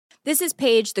This is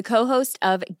Paige, the co-host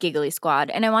of Giggly Squad,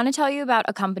 and I want to tell you about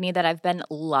a company that I've been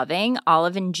loving,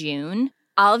 Olive & June.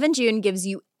 Olive & June gives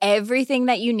you everything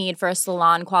that you need for a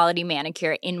salon-quality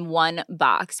manicure in one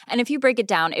box. And if you break it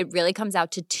down, it really comes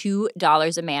out to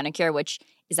 $2 a manicure, which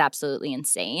is absolutely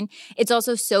insane. It's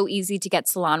also so easy to get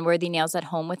salon-worthy nails at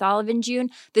home with Olive & June.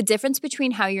 The difference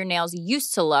between how your nails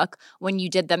used to look when you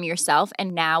did them yourself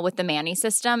and now with the Mani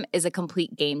system is a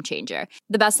complete game changer.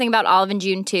 The best thing about Olive &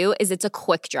 June, too, is it's a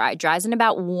quick dry. Dries in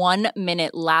about 1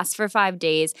 minute, lasts for 5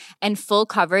 days, and full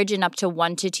coverage in up to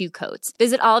 1 to 2 coats.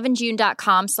 Visit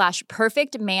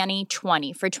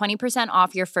oliveandjune.com/perfectmani20 for 20%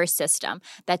 off your first system.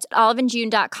 That's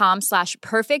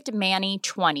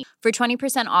oliveandjune.com/perfectmani20 for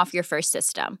 20% off your first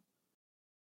system.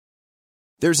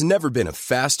 There's never been a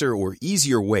faster or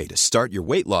easier way to start your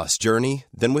weight loss journey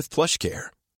than with PlushCare.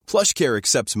 PlushCare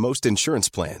accepts most insurance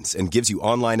plans and gives you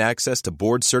online access to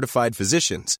board-certified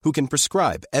physicians who can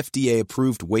prescribe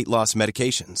FDA-approved weight loss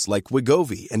medications like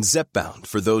Wegovy and Zepbound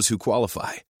for those who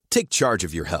qualify. Take charge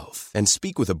of your health and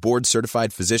speak with a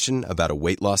board-certified physician about a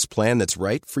weight loss plan that's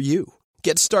right for you.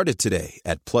 Get started today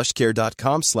at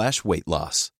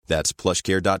plushcare.com/weight-loss. That's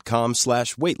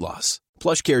plushcare.com/weight-loss.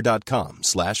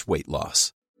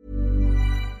 plushcare.com/weight-loss.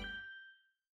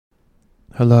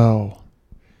 Hello.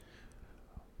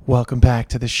 Welcome back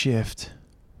to The Shift.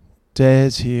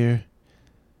 Des here.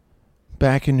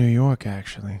 Back in New York,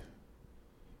 actually.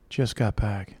 Just got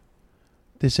back.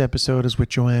 This episode is with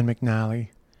Joanne McNally,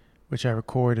 which I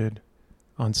recorded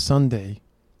on Sunday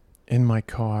in my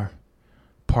car,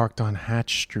 parked on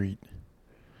Hatch Street.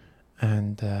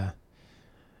 And,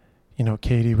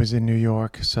 Katie was in New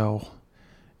York, so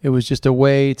it was just a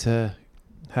way to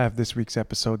have this week's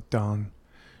episode done.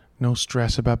 No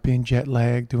stress about being jet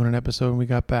lagged, doing an episode when we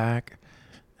got back.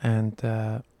 And,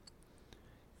 I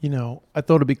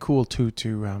thought it'd be cool, too,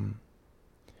 to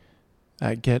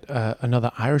get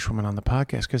another Irish woman on the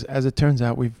podcast. Because as it turns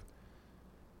out,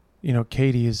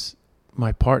 Katie is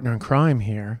my partner in crime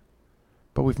here,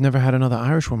 but we've never had another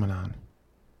Irish woman on.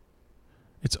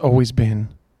 It's always been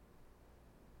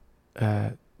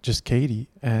just Katie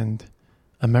and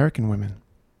American women.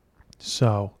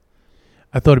 So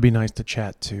I thought it'd be nice to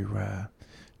chat to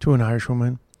an Irish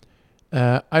woman.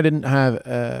 I didn't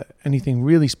have anything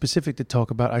really specific to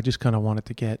talk about. I just kind of wanted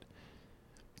to get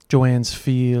Joanne's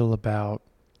feel about,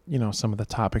 some of the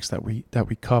topics that we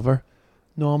cover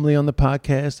normally on the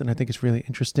podcast, and I think it's really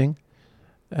interesting.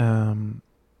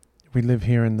 We live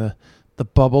here in the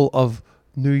bubble of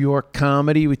New York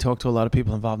comedy. We talk to a lot of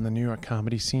people involved in the New York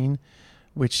comedy scene,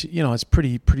 which, is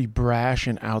pretty brash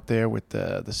and out there with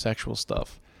the sexual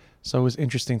stuff. So it was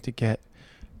interesting to get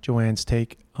Joanne's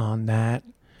take on that.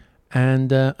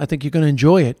 And I think you're going to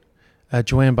enjoy it.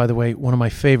 Joanne, by the way, one of my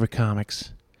favorite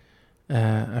comics.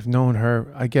 I've known her,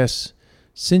 I guess,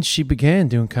 since she began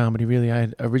doing comedy, really. I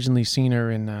had originally seen her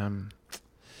in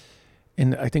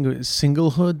I think it was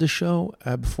Singlehood, the show,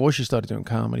 before she started doing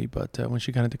comedy. But when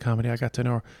she got into comedy, I got to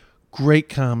know her. Great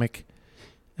comic.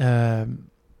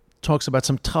 Talks about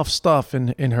some tough stuff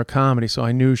in her comedy, so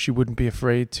I knew she wouldn't be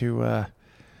afraid to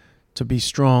be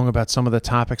strong about some of the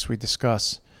topics we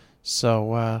discuss.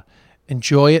 So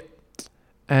enjoy it,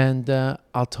 and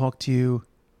I'll talk to you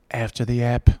after the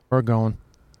app. We're going.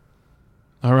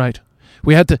 All right.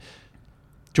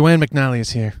 Joanne McNally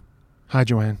is here. Hi,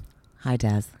 Joanne. Hi,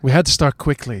 Des. We had to start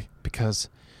quickly because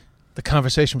the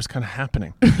conversation was kind of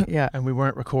happening. Yeah. And we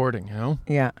weren't recording,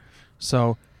 Yeah.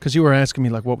 So, because you were asking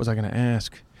me, what was I going to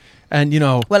ask? And,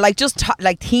 Well, just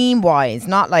theme-wise,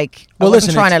 not like... Well, I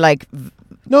wasn't trying to,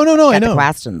 No, I know. The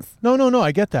questions. No,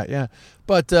 I get that, yeah.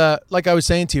 But, like I was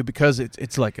saying to you, because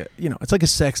it's like a, it's like a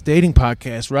sex dating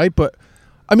podcast, right? But,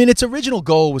 I mean, its original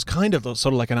goal was kind of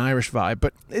sort of like an Irish vibe,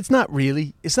 but it's not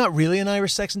really an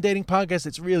Irish sex and dating podcast.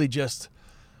 It's really just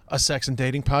a sex and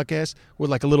dating podcast with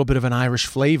like a little bit of an Irish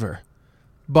flavor.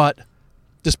 But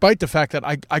despite the fact that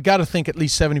I got to think at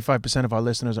least 75% of our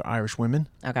listeners are Irish women.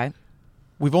 Okay.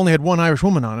 We've only had one Irish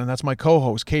woman on, and that's my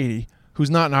co-host, Katie, who's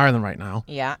not in Ireland right now.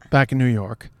 Yeah. Back in New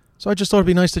York. So I just thought it'd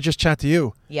be nice to just chat to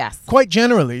you. Yes. Quite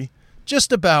generally,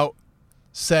 just about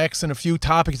sex and a few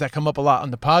topics that come up a lot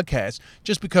on the podcast,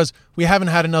 just because we haven't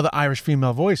had another Irish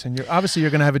female voice, and you're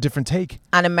going to have a different take.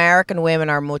 And American women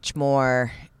are much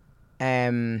more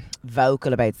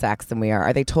vocal about sex than we are.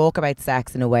 Or they talk about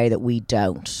sex in a way that we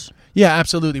don't. Yeah,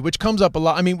 absolutely. Which comes up a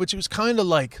lot. I mean, which was kind of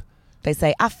like... They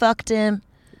say, I fucked him.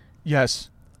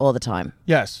 Yes. All the time.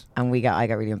 Yes. And I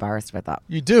get really embarrassed about that.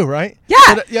 You do, right?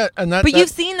 Yeah. But you've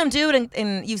seen them do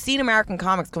it you've seen American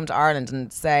comics come to Ireland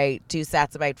and say, do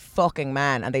sets about fucking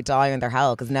men, and they die in their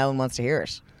hell because no one wants to hear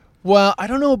it. Well, I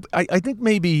don't know. I think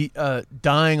maybe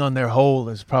dying on their hole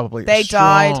is probably They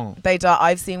strong. died.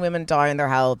 I've seen women die on their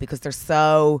hole because they're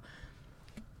so.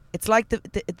 It's like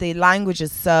the language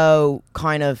is so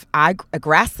kind of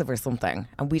aggressive or something,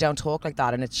 and we don't talk like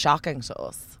that, and it's shocking to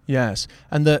us. Yes,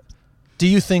 and do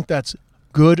you think that's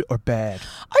good or bad?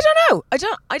 I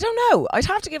don't know. I'd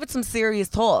have to give it some serious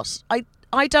thought.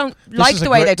 I don't like the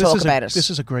way they talk about it. This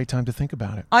is a great time to think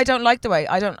about it. I don't like the way.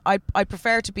 I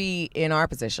prefer to be in our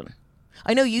position.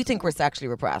 I know you think we're sexually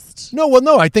repressed.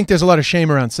 No, I think there's a lot of shame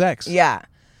around sex. Yeah.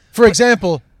 For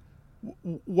example,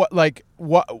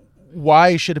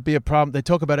 why should it be a problem? They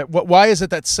talk about it. Why is it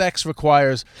that sex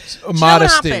requires modesty? You know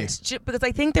what happened? Because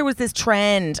I think there was this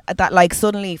trend that like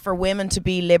suddenly for women to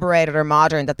be liberated or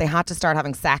modern that they had to start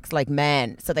having sex like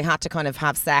men. So they had to kind of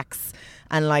have sex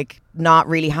and like not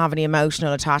really have any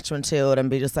emotional attachment to it and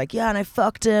be just like, yeah, and I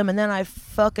fucked him and then I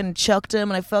fucking chucked him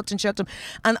and I fucked and chucked him.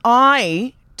 And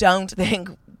I don't think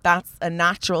that's a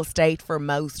natural state for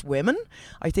most women.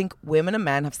 I think women and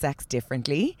men have sex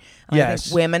differently. And yes. I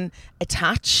think women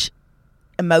attach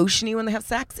emotionally when they have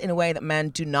sex in a way that men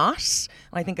do not.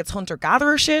 And I think it's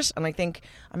hunter-gatherer shit. And I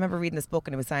remember reading this book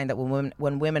and it was saying that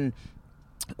when women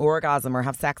orgasm or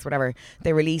have sex, whatever,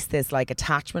 they release this like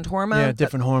attachment hormone. Yeah,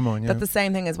 different hormone. Yeah. That's the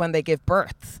same thing as when they give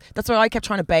birth. That's why I kept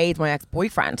trying to bathe my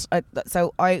ex-boyfriend.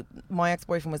 My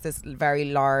ex-boyfriend was this very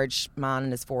large man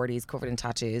in his 40s, covered in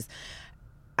tattoos,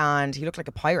 and he looked like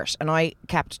a pirate. And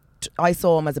I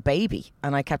saw him as a baby,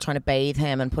 and I kept trying to bathe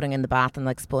him and putting him in the bath and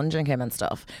like sponging him and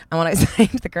stuff. And when I was saying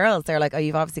to the girls, they're like, "Oh,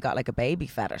 you've obviously got like a baby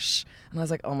fetish." And I was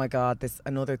like, "Oh my god, this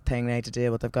another thing they need to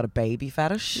deal with. I've got a baby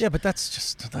fetish." Yeah, but that's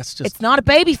just. It's not a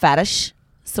baby fetish.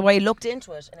 So I looked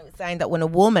into it, and it was saying that when a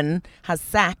woman has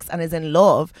sex and is in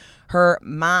love, her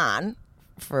man,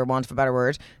 for want of a better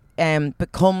word,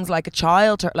 becomes like a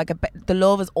child. The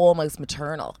love is almost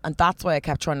maternal, and that's why I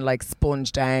kept trying to like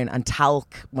sponge down and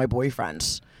talc my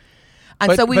boyfriend.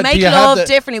 And so we make love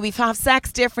differently. We have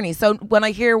sex differently. So when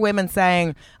I hear women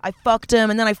saying, I fucked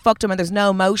him and then I fucked him and there's no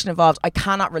emotion involved, I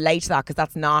cannot relate to that because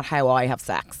that's not how I have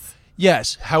sex.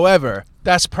 Yes. However,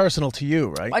 that's personal to you,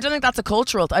 right? I don't think that's a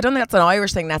cultural. I don't think that's an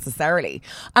Irish thing necessarily.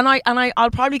 And I'll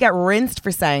probably get rinsed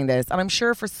for saying this. And I'm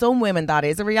sure for some women that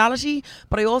is a reality.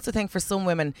 But I also think for some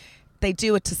women, they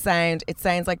do it to sound. It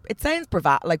sounds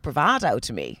like bravado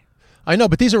to me. I know,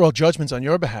 but these are all judgments on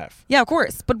your behalf. Yeah, of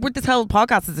course. But with this whole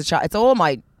podcast is a chat. It's all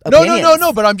my opinions.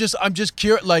 No. But I'm just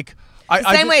curious. Like,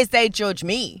 the same way as they judge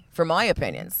me for my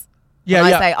opinions. Yeah,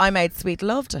 I say I made sweet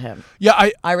love to him.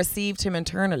 Yeah, I received him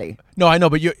internally. No, I know,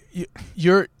 but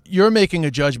you're making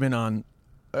a judgment on,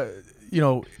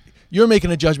 you're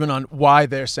making a judgment on why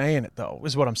they're saying it, though,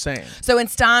 is what I'm saying. So in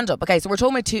stand-up, okay, so we're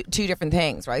talking about two different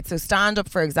things, right? So stand-up,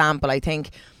 for example, I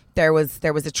think there was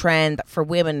a trend that for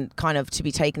women kind of to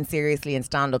be taken seriously in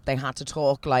stand-up, they had to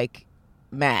talk like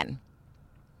men.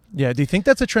 Yeah, do you think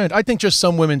that's a trend? I think just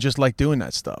some women just like doing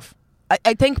that stuff.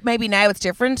 I think maybe now it's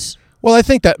different. Well, I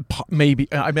think that maybe,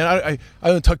 I mean, I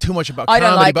don't talk too much about comedy,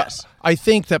 don't like but it. I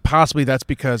think that possibly that's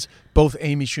because both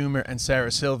Amy Schumer and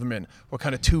Sarah Silverman were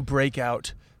kind of two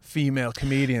breakout female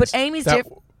comedians. But Amy's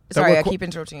different. Sorry, I keep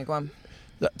interrupting you. Go on.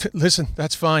 Listen,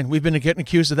 that's fine. We've been getting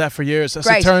accused of that for years. As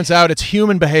it turns out, it's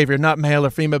human behavior, not male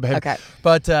or female behavior. Okay.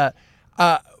 But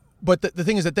the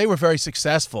thing is that they were very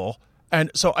successful, and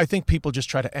so I think people just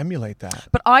try to emulate that.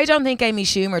 But I don't think Amy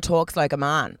Schumer talks like a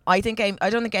man. I don't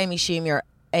think Amy Schumer.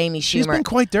 She's been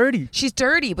quite dirty. She's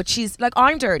dirty, but she's like,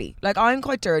 I'm dirty. Like, I'm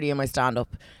quite dirty in my stand-up.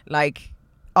 Like,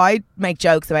 I make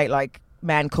jokes about like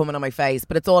men coming on my face,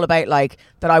 but it's all about like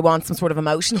that I want some sort of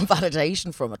emotional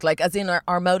validation from it. Like, as in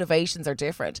our motivations are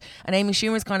different. And Amy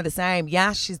Schumer's kind of the same.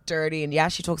 Yeah, she's dirty, and yeah,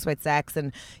 she talks about sex,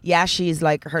 and yeah, she's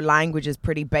like, her language is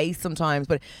pretty base sometimes,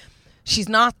 but she's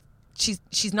not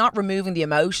removing the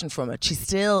emotion from it. She's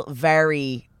still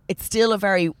it's still a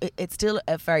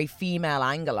very female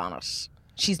angle on it.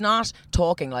 She's not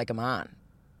talking like a man.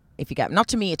 If you get, not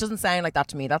to me, it doesn't sound like that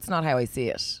to me. That's not how I see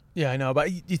it. Yeah, I know, but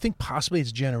do you think possibly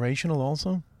it's generational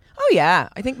also? Oh yeah,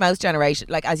 I think most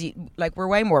generations, we're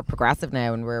way more progressive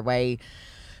now, and we're way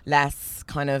less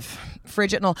kind of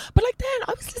frigid and all. But like then,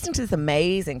 I was listening to this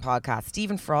amazing podcast.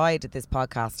 Stephen Fry did this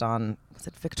podcast on, was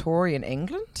it Victorian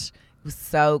England? It was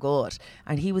so good,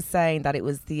 and he was saying that it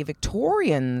was the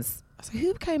Victorians. So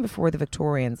who came before the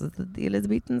Victorians? Was it the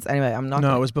Elizabethans? Anyway, I'm not.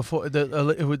 No, it was before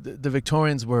the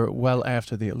Victorians were well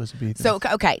after the Elizabethans. So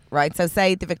okay, right. So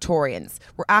say the Victorians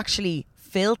were actually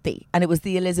filthy, and it was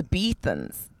the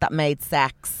Elizabethans that made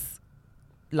sex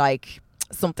like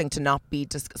something to not be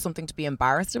something to be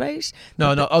embarrassed about.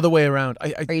 No, other way around.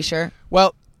 Are you sure?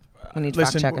 Well, we need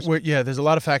listen, fact check it. there's a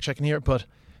lot of fact checking here, but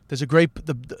There's a great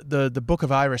the Book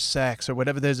of Irish Sex or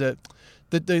whatever. There's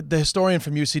the historian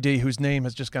from UCD whose name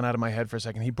has just gone out of my head for a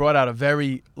second. He brought out a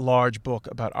very large book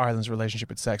about Ireland's relationship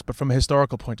with sex, but from a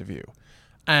historical point of view.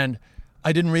 And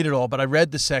I didn't read it all, but I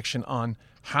read the section on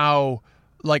how,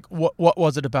 like, what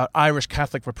was it about Irish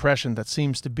Catholic repression that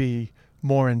seems to be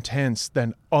more intense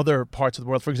than other parts of the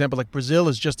world. For example, like Brazil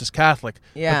is just as Catholic,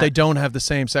 but they don't have the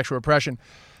same sexual repression.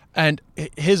 And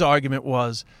his argument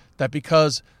was that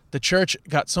because the church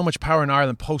got so much power in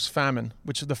Ireland post-famine,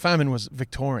 which the famine was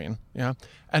Victorian,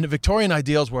 and the Victorian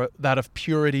ideals were that of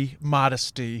purity,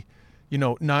 modesty,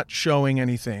 not showing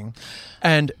anything.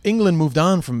 And England moved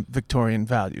on from Victorian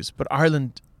values, but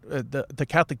Ireland, the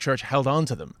Catholic Church held on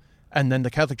to them. And then the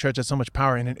Catholic Church had so much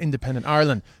power in an independent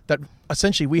Ireland that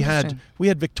essentially we had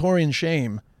Victorian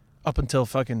shame up until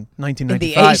fucking 1995. In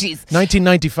the 80s.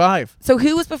 1995. So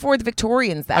who was before the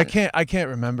Victorians then? I can't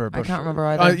remember. But I can't remember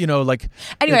either.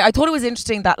 Anyway, I thought it was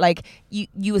interesting that like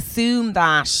you assume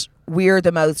that we're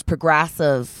the most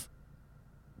progressive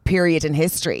period in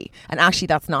history, and actually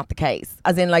that's not the case.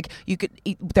 As in, like,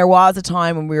 there was a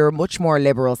time when we were much more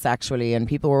liberal sexually and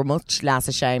people were much less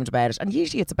ashamed about it, and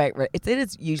usually it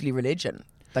is usually religion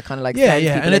that kind of like sends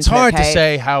people and it's into hard their to cave.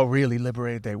 say how really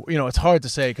liberated they were. It's hard to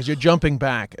say because you're jumping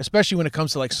back, especially when it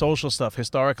comes to like social stuff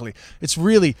historically. It's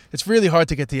really hard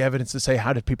to get the evidence to say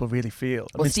how did people really feel.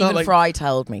 Well, Stephen Fry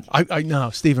told me. I know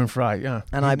Stephen Fry, yeah,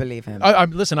 and I believe him.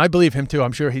 Listen, I believe him too.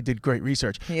 I'm sure he did great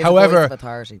research. He is However, a voice of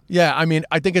authority. Yeah, I mean,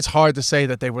 I think it's hard to say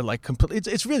that they were like complete.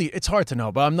 It's hard to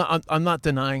know, but I'm not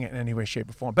denying it in any way, shape,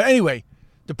 or form. But anyway,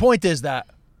 the point is that.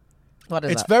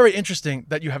 It's very interesting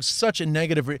that you have such a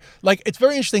negative... it's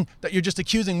very interesting that you're just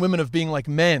accusing women of being like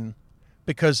men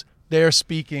because they're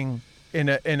speaking in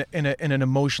an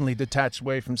emotionally detached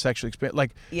way from sexual experience.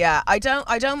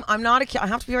 I'm not... I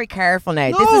have to be very careful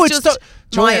now. No, this is just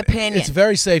my opinion. It's a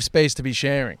very safe space to be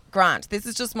sharing. Grant, this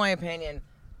is just my opinion.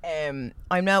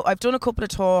 I've done a couple of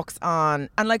talks on...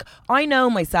 And, like, I know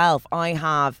myself,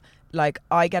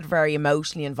 I get very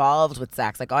emotionally involved with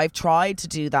sex. Like, I've tried to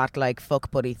do that, like,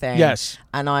 fuck buddy thing. Yes.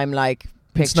 And I'm like,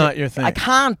 it's not your thing. I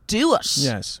can't do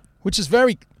it. Which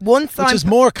is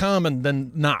more common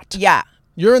than not. Yeah.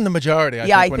 You're in the majority, I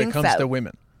think, when it comes so. to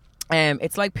women.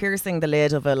 It's like piercing the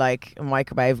lid of a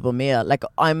microwavable meal. Like,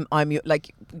 I'm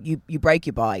like, you break,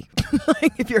 you buy.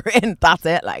 Like, if you're in, that's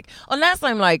it. Like, unless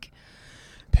I'm like...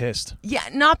 Pissed. Yeah,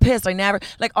 not pissed.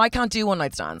 I can't do one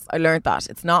night stands. I learned that.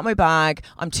 It's not my bag.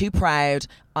 I'm too proud.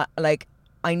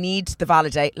 I need the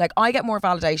validate. Like, I get more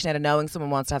validation out of knowing someone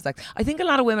wants to have sex. I think a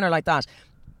lot of women are like that.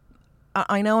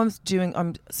 I know I'm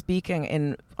speaking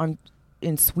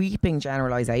in sweeping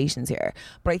generalizations here,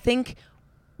 but I think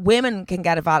women can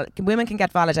get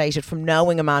validated from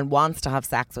knowing a man wants to have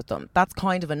sex with them. That's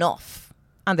kind of enough,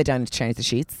 and they don't need to change the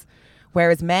sheets.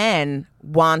 Whereas men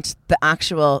want the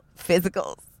actual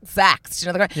physical sex.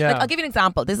 Like, I'll give you an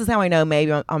example. This is how I know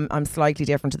maybe I'm slightly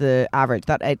different to the average.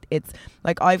 That it's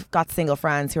like I've got single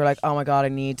friends who are like, oh my god, I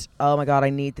need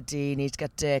the D, need to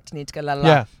get dicked, need to get la la.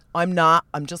 Yeah.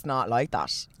 I'm just not like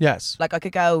that. Yes. Like, I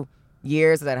could go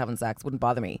years without having sex, wouldn't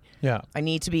bother me. Yeah. I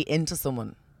need to be into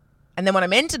someone, and then when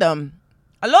I'm into them,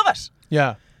 I love it.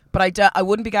 Yeah. But I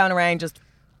wouldn't be going around just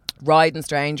riding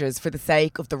strangers for the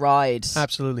sake of the ride.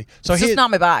 Absolutely. So it's just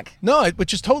not my bag. No,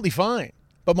 which is totally fine.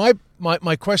 But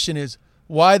my question is,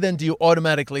 why then do you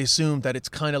automatically assume that it's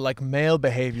kind of like male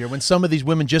behavior when some of these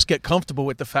women just get comfortable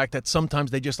with the fact that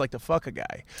sometimes they just like to fuck a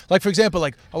guy? Like, for example,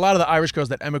 like a lot of the Irish girls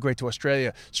that emigrate to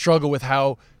Australia struggle with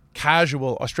how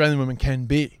casual Australian women can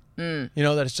be. That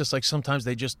it's just like sometimes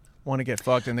they just want to get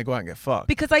fucked and they go out and get fucked.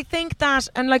 Because I think that,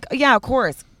 and like, yeah, of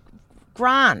course,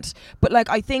 grand. But like,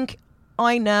 I think...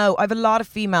 I know. I have a lot of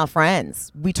female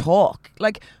friends. We talk.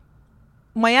 Like,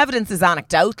 my evidence is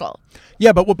anecdotal.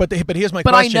 Yeah, but here's my question.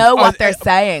 But I know what they're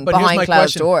saying behind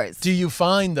closed doors. Do you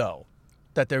find, though,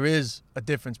 that there is a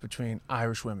difference between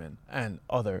Irish women and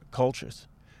other cultures?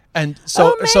 And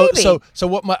so, maybe.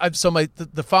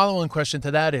 The follow-on question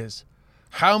to that is,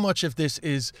 how much of this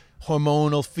is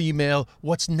hormonal, female,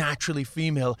 what's naturally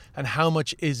female, and how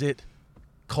much is it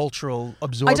cultural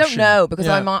absorption? I don't know because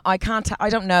I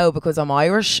don't know because I'm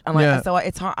Irish, and so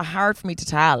it's hard for me to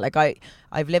tell. Like,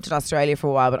 I've lived in Australia for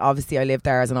a while, but obviously I lived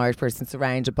there as an Irish person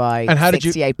surrounded by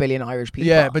 68 billion Irish people.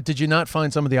 Yeah, but did you not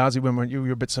find some of the Aussie women, you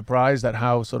were a bit surprised at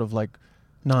how sort of like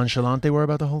nonchalant they were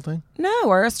about the whole thing? No,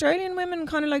 are Australian women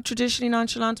kind of like traditionally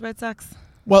nonchalant about sex?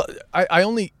 Well, I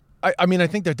mean, I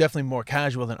think they're definitely more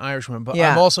casual than Irish women, but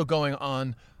I'm also going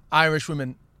on Irish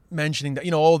women mentioning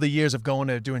that, all the years of going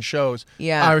to doing shows,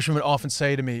 Irish women often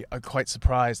say to me, I'm quite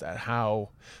surprised at how,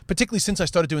 particularly since I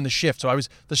started doing the shift. So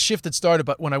the shift had started,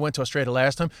 but when I went to Australia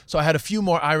last time, so I had a few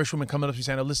more Irish women coming up to me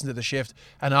saying, I listened to the shift,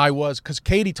 and because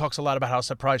Katie talks a lot about how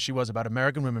surprised she was about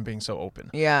American women being so open.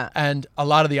 Yeah. And a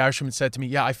lot of the Irish women said to me,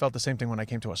 yeah, I felt the same thing when I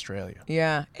came to Australia.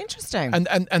 Yeah. Interesting.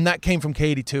 And that came from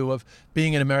Katie too, of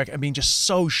being in America and being just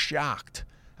so shocked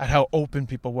at how open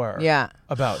people were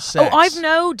about sex. Oh, I've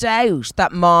no doubt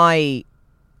that the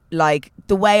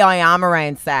way I am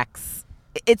around sex,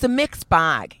 it's a mixed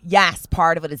bag. Yes,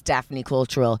 part of it is definitely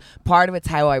cultural. Part of it's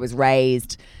how I was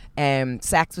raised.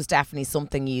 Sex was definitely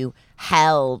something you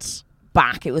held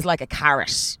back. It was like a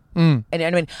carrot. And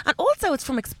also it's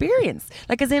from experience.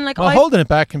 Holding it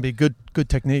back can be good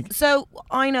technique. So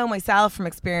I know myself from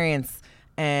experience,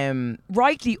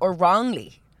 rightly or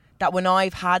wrongly, that when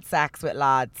I've had sex with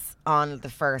lads on the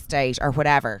first date or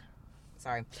whatever,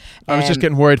 sorry, I was just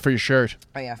getting worried for your shirt.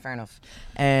 Oh yeah, fair enough.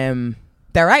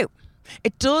 They're out.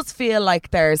 It does feel like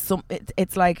there's some.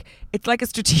 It's like a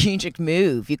strategic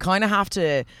move. You kind of have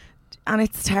to, and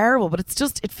it's terrible, but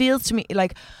it feels to me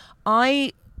like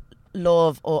I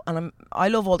love all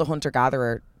the hunter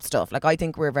gatherer stuff. Like I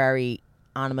think we're very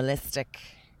animalistic.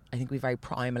 I think we have very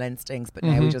primal instincts, but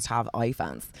now we just have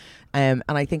iPhones, and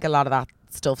I think a lot of that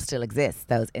stuff still exists,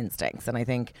 those instincts, and I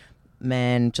think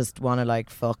men just want to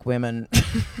fuck women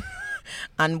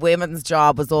and women's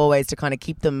job was always to kind of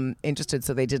keep them interested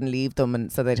so they didn't leave them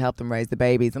and so they'd help them raise the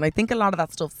babies, and I think a lot of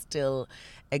that stuff still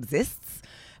exists.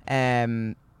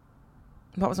 What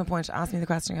was my point? Ask me the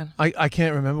question again. I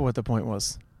can't remember what the point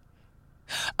was.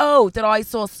 Oh, that I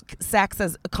saw sex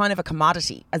as kind of a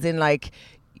commodity, as in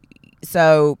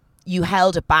so you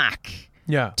held it back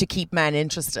to keep men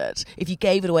interested. If you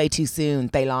gave it away too soon,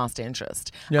 they lost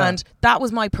interest. Yeah. And that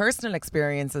was my personal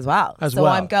experience as well. So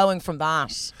I'm going from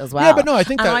that as well. Yeah, but no, I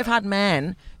think I've had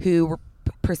men who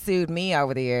pursued me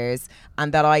over the years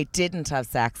and that I didn't have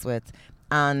sex with,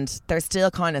 and they're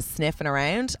still kind of sniffing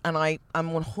around, and I'm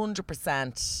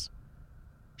 100%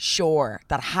 sure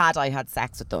that had I had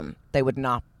sex with them, they would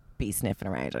not be sniffing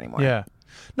around anymore. Yeah.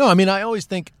 No, I mean, I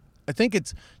think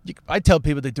it's, I tell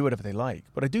people they do whatever they like,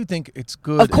 but I do think it's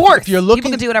good. Of course, if you're looking,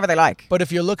 people can do whatever they like. But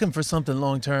if you're looking for something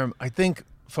long term, I think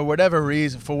for whatever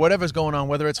reason, for whatever's going on,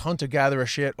 whether it's hunter-gatherer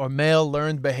shit or male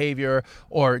learned behavior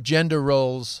or gender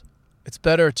roles, it's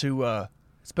better to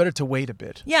wait a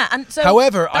bit. Yeah, and so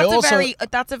however,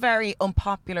 that's a very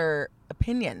unpopular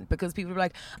opinion, because people are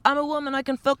like, I'm a woman, I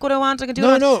can fuck what I want, I can do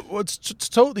No, it's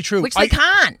totally true. Which they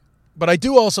can. But I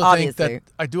do also Obviously.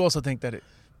 think that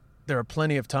there are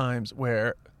plenty of times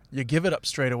where you give it up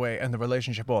straight away and the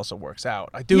relationship also works out.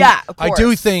 I do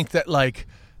think that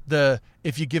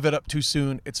if you give it up too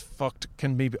soon, it's fucked,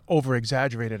 can be over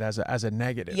exaggerated as a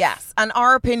negative. Yes, and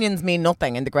our opinions mean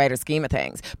nothing in the greater scheme of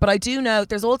things. But I do know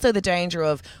there's also the danger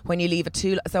of when you leave it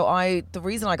too. So the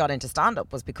reason I got into stand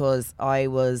up was because I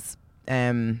was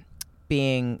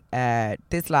being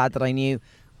this lad that I knew.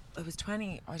 I was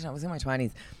 20. I don't know. I was in my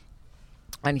 20s.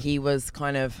 And he was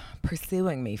kind of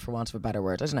pursuing me, for want of a better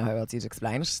word. I don't know how else you'd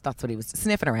explain it. That's what he was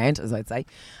sniffing around, as I'd say.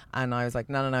 And I was like,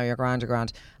 no, you're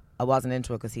grand. I wasn't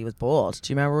into it because he was bald.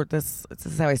 Do you remember this? This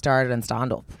is how I started in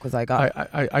stand-up, because I got...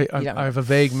 I have a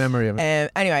vague memory of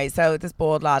it. Anyway, so this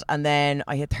bald lad, and then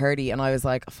I hit 30, and I was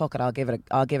like, fuck it, I'll give it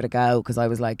a go, because I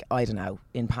was like, I don't know,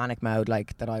 in panic mode,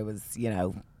 like that I was,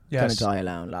 going to die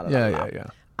alone. Yeah.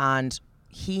 And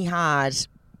he had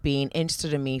been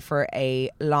interested in me for a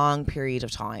long period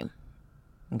of time.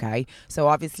 Okay, so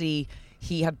obviously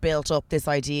he had built up this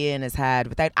idea in his head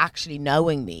without actually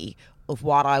knowing me of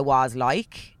what I was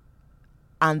like.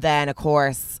 And then, of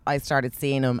course, I started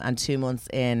seeing him, and 2 months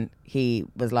in, he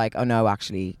was like, oh no,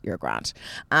 actually, you're grand.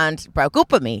 And broke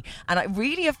up with me. And it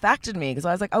really affected me, because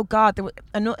I was like, oh God,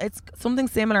 it's something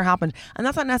similar happened. And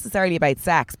that's not necessarily about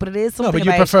sex, but it is something but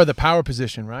you prefer the power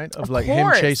position, right? Of like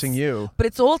him chasing you. But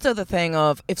it's also the thing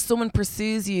of, if someone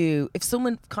pursues you, if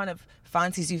someone kind of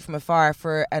fancies you from afar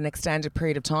for an extended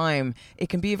period of time, it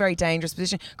can be a very dangerous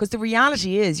position, because the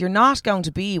reality is you're not going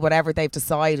to be whatever they've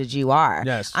decided you are.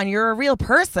 Yes. And you're a real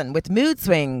person with mood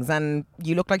swings, and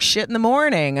you look like shit in the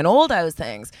morning and all those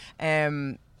things.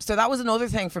 So that was another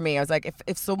thing for me. I was like,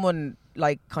 if someone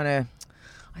I sound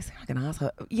like an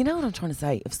asshole. You know what I'm trying to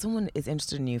say? If someone is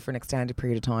interested in you for an extended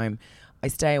period of time, I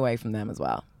stay away from them as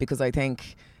well, because I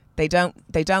think they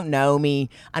don't know me,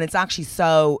 and it's actually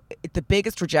the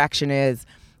biggest rejection is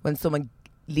when someone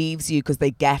leaves you because they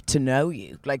get to know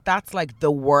you. Like, that's like the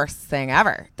worst thing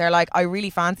ever. They're like, I really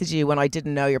fancied you when I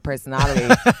didn't know your personality,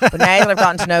 but now that I've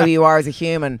gotten to know who you are as a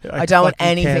human, I don't want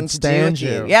anything to do with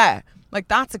you. Yeah, like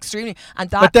that's extremely.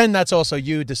 But then that's also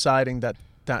you deciding that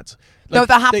that's No,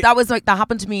 like, that was like that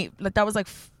happened to me. Like that was like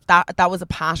that was a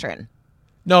pattern.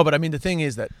 No, but I mean, the thing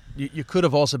is that you could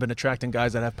have also been attracting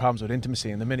guys that have problems with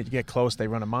intimacy, and the minute you get close, they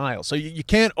run a mile. So you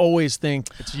can't always think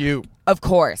it's you. Of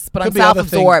course, but Could I'm be other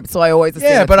self-absorbed, so I always assume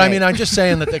Yeah, it's but I me. mean, I'm just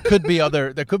saying that there could be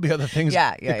other things.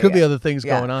 Yeah, There could be other things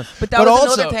going on. But that was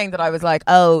also, another thing that I was like,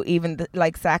 oh, even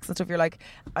like sex and stuff. You're like,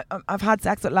 I've had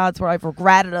sex with lads where I've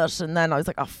regretted it, and then I was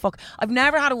like, oh fuck. I've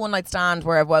never had a one night stand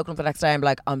where I've woken up the next day and be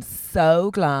like, I'm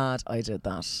so glad I did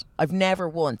that. I've never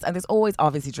once, and there's always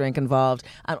obviously drink involved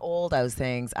and all those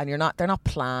things, and they're not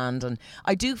planned. And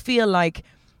I do feel like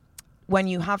when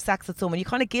you have sex with someone, you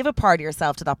kind of give a part of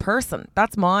yourself to that person.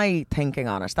 That's my thinking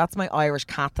on it. That's my Irish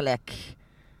Catholic.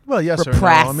 Well, yes or no.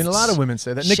 I mean, a lot of women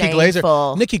say that.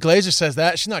 Nikki Glaser says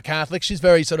that. She's not Catholic. She's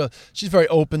very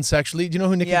open sexually. Do you know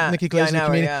who Nikki Glaser is? Yeah,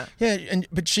 I know her, yeah.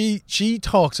 But she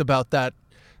talks about that,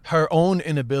 her own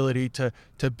inability to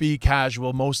be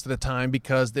casual most of the time,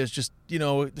 because there's just,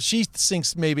 she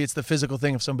thinks maybe it's the physical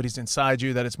thing if somebody's inside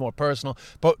you, that it's more personal.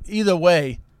 But either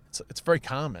way, it's very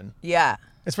common. Yeah.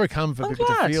 It's very common for people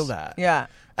to feel that. Yeah.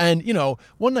 And,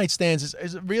 one night stands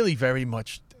is really very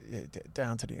much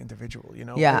down to the individual,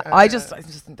 Yeah. I just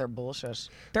think they're bullshit.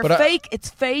 They're fake.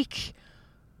 It's fake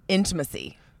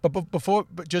intimacy. But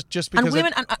just because... And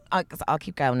women... I'll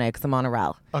keep going now because I'm on a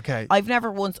roll. Okay. I've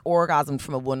never once orgasmed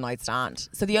from a one night stand.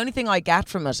 So the only thing I get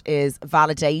from it is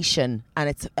validation, and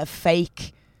it's a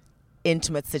fake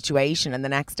intimate situation. And the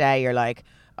next day you're like,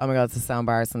 oh my God, this is so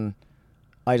embarrassing.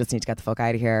 I just need to get the fuck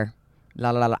out of here.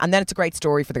 La la la la. And then it's a great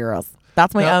story for the girls.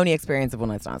 That's my only experience of one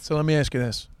night stands. So let me ask you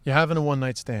this. You're having a one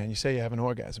night stand. You say you have an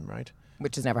orgasm, right?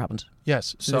 Which has never happened.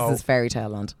 Yes. So this is fairy tale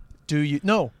land.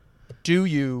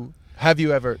 Have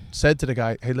you ever said to the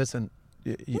guy, hey, listen.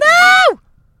 No!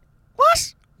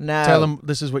 What? No. Tell him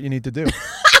this is what you need to do.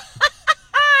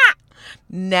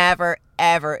 Never,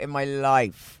 ever in my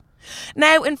life.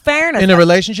 Now, in fairness... In a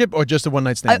relationship or just a one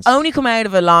night stand? I only come out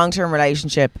of a long-term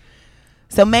relationship.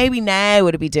 So maybe now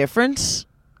it'd be different.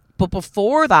 But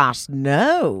before that,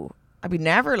 no. I'd be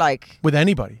never like... With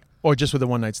anybody? Or just with a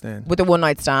one night stand? With a one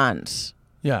night stand.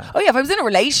 Yeah. Oh yeah, if I was in a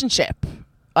relationship,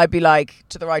 I'd be like,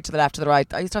 to the right, to the left, to the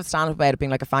right. I used to have stand-up about it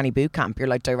being like a fanny boot camp. You're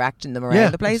like directing them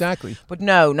around the place. Exactly. But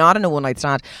no, not in a one night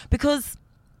stand. Because...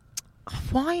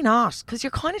 why not? Because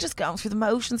you're kind of just going through the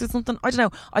motions or something. I don't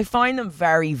know. I find them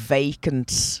very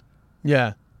vacant.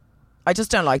 Yeah. I just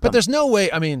don't like them. But there's no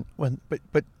way, I mean,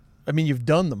 you've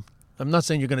done them. I'm not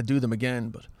saying you're going to do them again,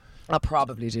 but... I'll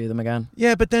probably do them again.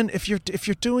 Yeah, but then if you're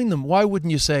doing them, why wouldn't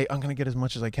you say, I'm going to get as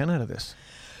much as I can out of this?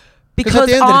 Because at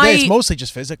the end of the day, it's mostly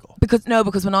just physical.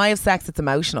 Because when I have sex, it's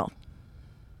emotional.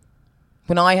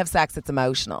 When I have sex, it's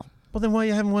emotional. Well, then why are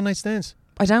you having one night stands?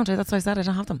 I don't. That's what I said. I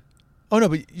don't have them. Oh, no,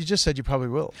 but you just said you probably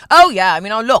will. Oh, yeah. I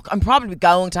mean, look, I'm probably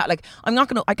going to,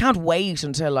 I can't wait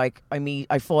until,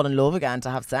 I fall in love again to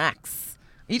have sex.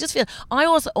 You just feel, I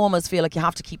also almost feel like you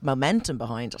have to keep momentum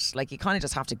behind it. Like, you kind of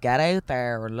just have to get out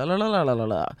there or la la la la la la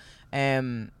la.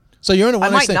 So you're in a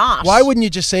one night stand. Not. Why wouldn't you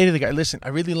just say to the guy, listen, I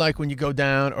really like when you go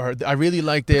down, or I really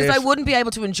like this? Because I wouldn't be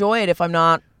able to enjoy it if I'm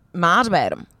not mad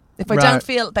about him. If I don't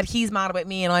feel that he's mad about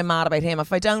me and I'm mad about him,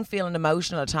 if I don't feel an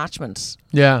emotional attachment,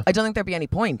 I don't think there'd be any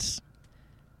point.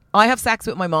 I have sex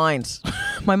with my mind.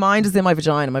 My mind is in my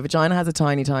vagina. My vagina has a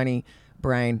tiny, tiny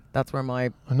brain. That's where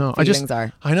my feelings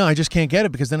are. I know. I just can't get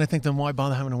it, because then I think, then why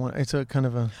bother having a one? It's a kind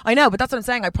of a... I know, but that's what I'm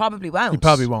saying. I probably won't. You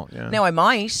probably won't, yeah. Now, I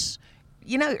might.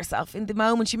 You know yourself. In the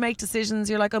moment you make decisions,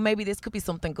 you're like, oh, maybe this could be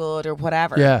something good or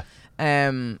whatever. Yeah.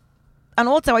 And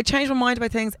also, I change my mind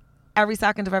about things every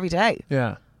second of every day.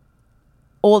 Yeah.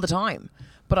 All the time.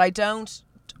 But I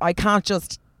can't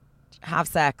just have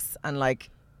sex and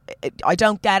I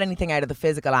don't get anything out of the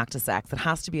physical act of sex. It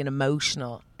has to be an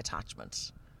emotional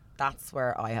attachment. That's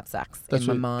where I have sex. In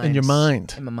my mind. In your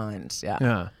mind. In my mind, yeah.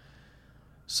 Yeah.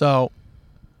 So,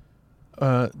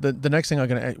 the next thing I'm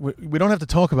going to... We don't have to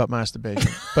talk about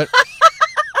masturbation, but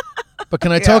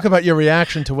can I talk about your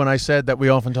reaction to when I said that we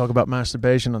often talk about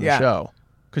masturbation on the show?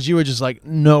 Because you were just like,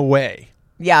 no way.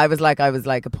 Yeah, I was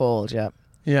appalled, yeah.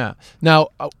 Yeah. Now,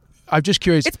 I'm just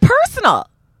curious. It's personal.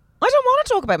 I don't want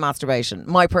to talk about masturbation.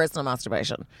 My personal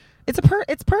masturbation. It's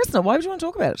personal. Why would you want to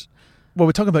talk about it? Well,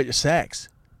 we're talking about your sex.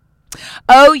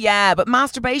 Oh yeah, but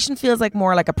masturbation feels like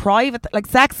more like a private, like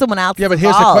sex someone else. Yeah, but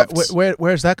here's the question: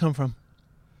 where's that come from?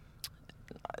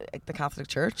 The Catholic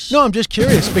Church. No, I'm just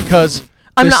curious because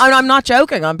I'm not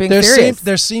joking. I'm being serious.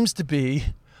 There seems to be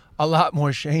a lot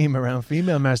more shame around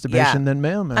female masturbation than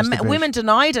male masturbation. And women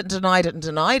denied it,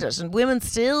 and women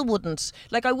still wouldn't.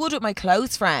 Like I would with my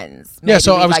close friends. Yeah,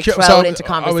 so I was into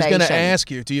conversation. I was going to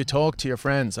ask you: do you talk to your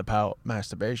friends about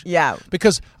masturbation? Yeah,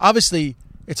 because obviously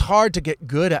it's hard to get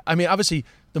good at. I mean, obviously,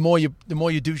 the more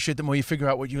you do shit, the more you figure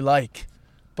out what you like.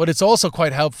 But it's also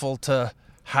quite helpful to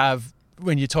have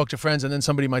when you talk to friends, and then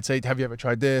somebody might say, "Have you ever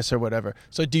tried this or whatever?"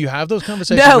 So, do you have those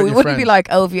conversations? No, with we your wouldn't friends? be like,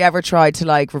 "Oh, have you ever tried to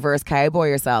like reverse cowboy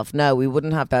yourself?" No, we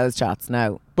wouldn't have those chats.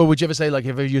 No. But would you ever say like,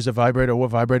 "Have you ever used a vibrator?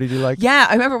 What vibrator do you like?" Yeah,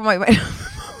 I remember one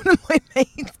of my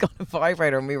mates got a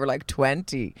vibrator when we were like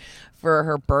 20 for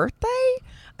her birthday,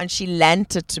 and she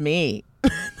lent it to me.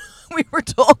 We were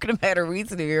talking about it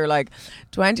recently. We were like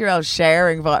 20-year-olds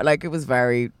sharing, like it was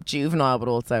very juvenile, but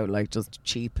also like just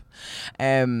cheap.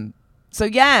 So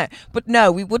yeah, but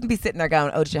no, we wouldn't be sitting there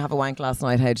going, "Oh, did you have a wank last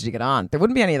night? How did you get on?" There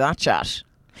wouldn't be any of that chat.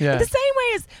 Yeah. In the same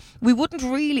way as we wouldn't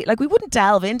really, like, we wouldn't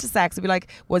delve into sex. We'd be like,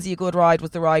 "Was he a good ride?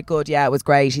 Was the ride good? Yeah, it was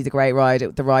great. He's a great ride.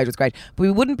 The ride was great." But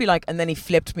we wouldn't be like, "And then he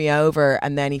flipped me over,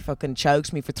 and then he fucking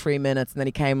choked me for 3 minutes, and then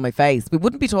he came in my face." We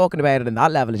wouldn't be talking about it in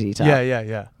that level of detail.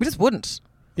 Yeah. We just wouldn't.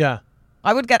 Yeah.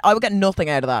 I would get nothing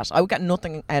out of that. I would get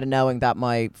nothing out of knowing that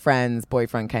my friend's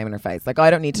boyfriend came in her face. Like,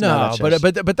 I don't need to know that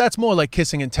shit. but that's more like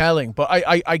kissing and telling. But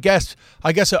I guess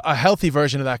a healthy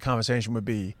version of that conversation would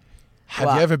be,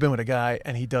 have you ever been with a guy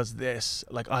and he does this?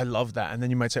 Like, I love that. And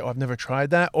then you might say, "Oh, I've never tried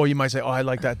that." Or you might say, "Oh, I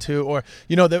like that too." Or,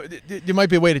 you know, there might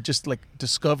be a way to just like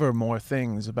discover more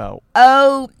things about.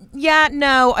 Oh, yeah,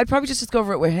 no. I'd probably just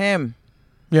discover it with him.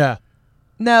 Yeah.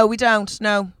 No, we don't.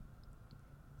 No.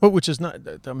 Well, which is not.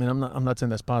 I mean, I'm not saying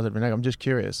that's positive or negative. I'm just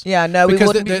curious. Yeah, no, we because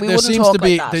wouldn't, there we wouldn't seems talk to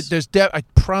be. like that. I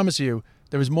promise you,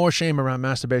 there is more shame around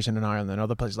masturbation in Ireland than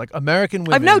other places. Like American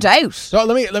women. I've no doubt. So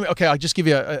let me. Okay, I'll just give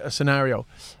you a scenario.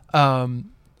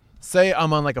 Say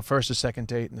I'm on like a first or second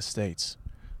date in the States,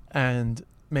 and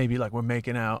maybe like we're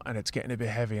making out and it's getting a bit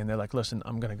heavy, and they're like, "Listen,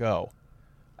 I'm gonna go,"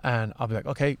 and I'll be like,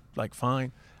 "Okay, like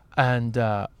fine," and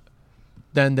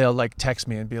then they'll like text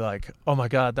me and be like, "Oh my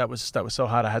God, that was so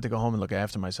hot. I had to go home and look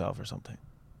after myself or something."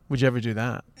 Would you ever do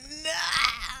that?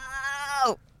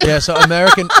 No. Yeah, so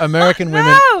American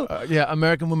women, No.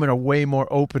 American women are way more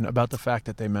open about the fact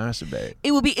that they masturbate.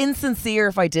 It would be insincere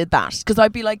if I did that, because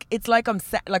I'd be like, it's like I'm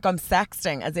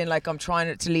sexting, as in like I'm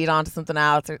trying to lead on to something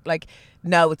else, or like,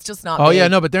 no, it's just not. Oh me. yeah,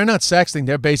 no, but they're not sexting.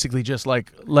 They're basically just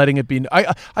like letting it be.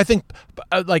 I think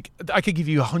like I could give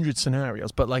you 100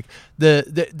 scenarios, but like they're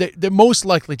most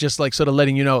likely just like sort of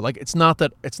letting you know, like it's not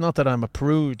that I'm a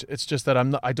prude. It's just that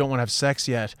I don't want to have sex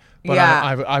yet. But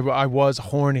Yeah. I was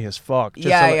horny as fuck. Just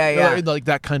Yeah. like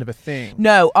that kind of a thing.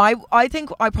 No, I think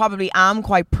I probably am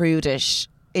quite prudish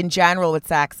in general with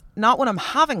sex. Not when I'm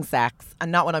having sex,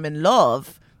 and not when I'm in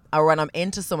love or when I'm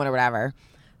into someone or whatever.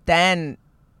 Then,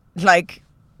 like,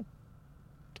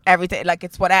 everything, like,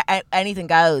 it's what anything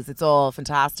goes. It's all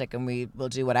fantastic, and we will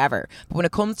do whatever. But when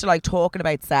it comes to like talking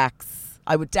about sex,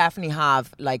 I would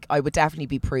definitely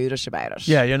be prudish about it.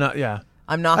 Yeah, you're not. Yeah.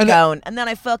 I'm not going, and then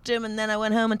I fucked him, and then I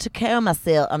went home and took care of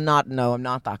myself. I'm not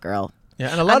that girl. Yeah,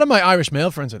 and a lot of my Irish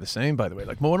male friends are the same, by the way.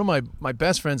 Like one of my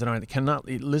best friends in Ireland cannot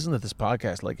listen to this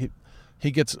podcast. Like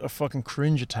he gets a fucking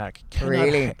cringe attack.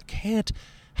 Really? Can't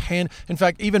hand. In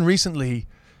fact, even recently,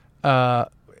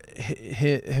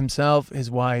 himself, his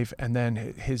wife, and then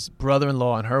his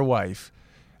brother-in-law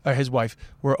and his wife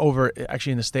were over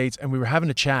actually in the States, and we were having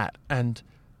a chat, and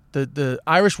the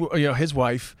Irish, his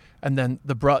wife, and then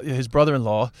his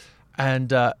brother-in-law, and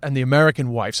the American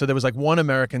wife. So there was like one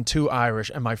American, two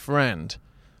Irish, and my friend.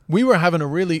 We were having a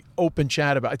really open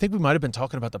chat about, I think we might have been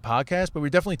talking about the podcast, but we were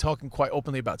definitely talking quite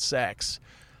openly about sex.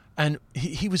 And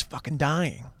he was fucking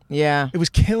dying. Yeah. It was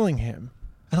killing him.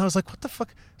 And I was like, what the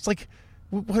fuck? It's like,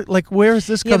 where is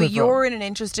this coming from? Yeah, but you're in an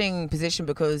interesting position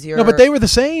because you're... No, but they were the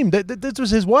same. This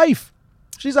was his wife.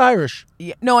 She's Irish.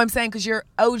 Yeah, no, I'm saying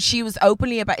because she was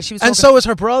openly about... She was and talking, so was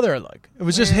her brother. Like, it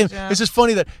was just him. Yeah. It's just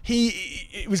funny that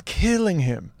it was killing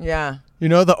him. Yeah. You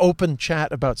know, the open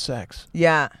chat about sex.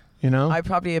 Yeah. You know? I'd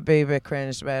probably be a bit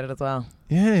cringed about it as well.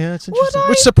 Yeah, it's interesting.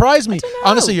 Which surprised me. I don't know.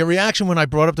 Honestly, your reaction when I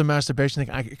brought up the masturbation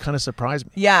thing, it kind of surprised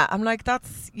me. Yeah, I'm like,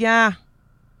 that's... Yeah.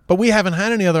 But we haven't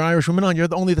had any other Irish women on. You're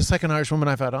only the second Irish woman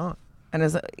I've had on.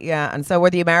 And so were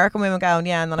the American women going,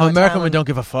 yeah, and then American women don't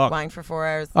give a fuck. Wanked for 4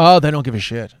 hours. Oh, they don't give a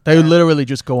shit. They literally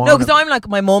just go on. No, because I'm like,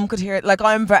 my mum could hear it. Like,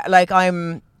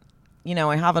 I'm, you know,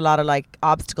 I have a lot of like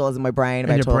obstacles in my brain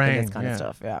about talking this kind of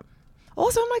stuff. Yeah.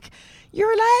 Also, I'm like,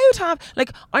 you're allowed to have,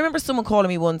 like, I remember someone calling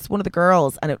me once, one of the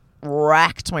girls, and it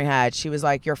wrecked my head. She was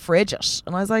like, "You're frigid,"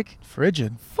 and I was like,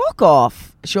 "Frigid? Fuck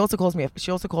off." She also called me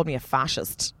a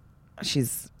fascist.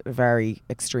 She's a very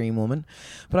extreme woman,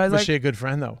 but I was like, she a good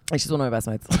friend though? She's one of my best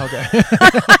mates. Okay.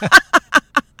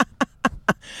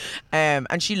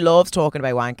 And she loves talking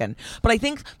about wanking. But I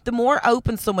think the more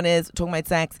open someone is talking about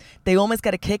sex, they almost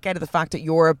get a kick out of the fact that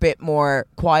you're a bit more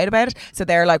quiet about it. So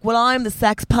they're like, well, I'm the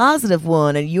sex positive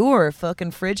one and you're a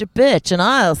fucking frigid bitch and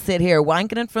I'll sit here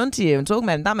wanking in front of you and talking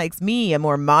about it. And that makes me a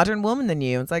more modern woman than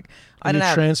you. It's like, I don't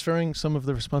know. Transferring some of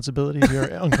the responsibility of your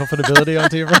uncomfortability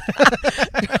onto your friend?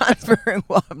 Transferring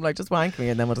what? I'm like, just wank me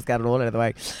and then we'll just get it all out of the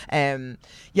way.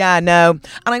 Yeah, no. And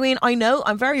I mean, I know,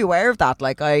 I'm very aware of that.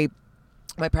 Like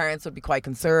my parents would be quite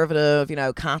conservative, you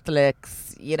know,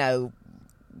 Catholics, you know,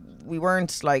 we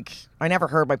weren't like, I never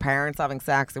heard my parents having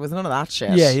sex. There was none of that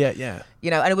shit. Yeah. You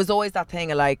know, and it was always that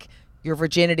thing of like, your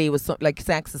virginity was like,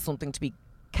 sex is something to be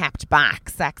kept back.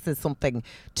 Sex is something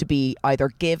to be either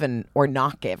given or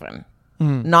not given.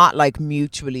 Not like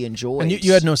mutually enjoyed. And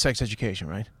you had no sex education,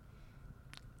 right?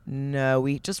 No,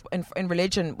 we just, in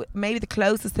religion, maybe the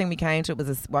closest thing we came to it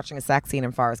was watching a sex scene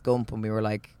in Forrest Gump when we were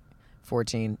like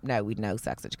 14. No, we'd no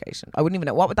sex education. I wouldn't even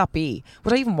know. What would that be?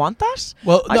 Would I even want that?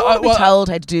 Well, I don't want to be told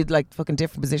how to do like fucking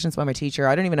different positions by my teacher.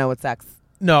 I don't even know what sex.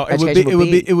 No,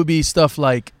 it would be stuff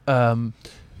like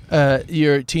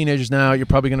you're teenagers now. You're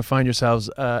probably going to find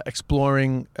yourselves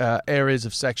exploring areas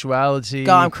of sexuality.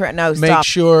 God, no, make stop.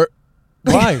 Sure.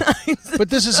 Why?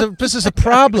 But this is a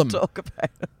problem. Talk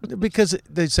about it. Because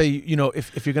they say, you know,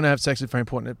 if you're going to have sex, it's very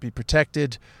important to be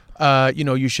protected. You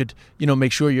know, you should, you know,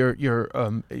 make sure you're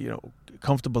you know,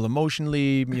 comfortable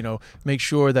emotionally. You know, make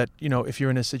sure that, you know, if you're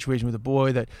in a situation with a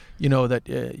boy, that you know that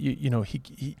you know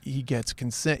he gets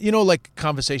consent. You know, like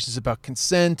conversations about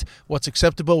consent, what's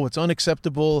acceptable, what's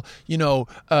unacceptable. You know,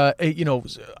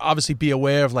 obviously be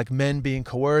aware of like men being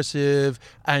coercive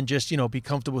and just, you know, be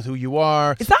comfortable with who you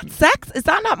are. Is that sex? Is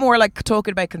that not more like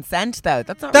talking about consent though?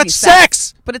 That's not. That's really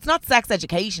sex. But it's not sex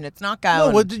education. It's not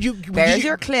going. No, well, there's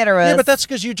your clitoris. Yeah, but that's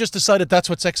because you just decided that's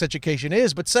what sex education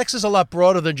is. But sex is a lot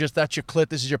broader than just that's your clit,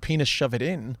 this is your penis, shove it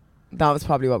in. That was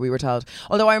probably what we were told.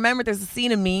 Although I remember there's a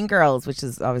scene in Mean Girls, which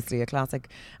is obviously a classic,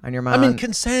 and your man. I mean,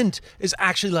 consent is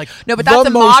actually like no, but that's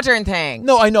a modern thing.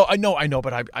 No, I know,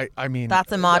 but I mean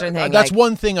that's a modern thing. That's like,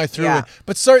 one thing I threw in,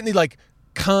 but certainly like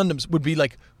condoms would be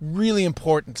like really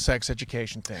important sex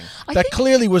education thing that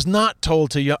clearly was not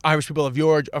told to Irish people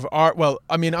of our. Well,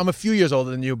 I mean, I'm a few years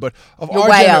older than you, but you're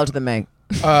way older than me.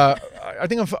 I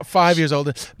think I'm 5 years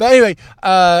older. But anyway,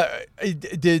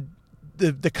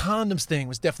 the condoms thing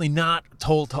was definitely not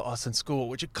told to us in school,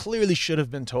 which it clearly should have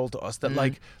been told to us. That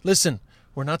like, listen,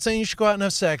 we're not saying you should go out and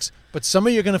have sex, but some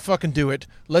of you are going to fucking do it.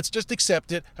 Let's just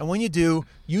accept it. And when you do,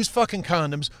 use fucking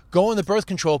condoms. Go on the birth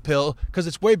control pill because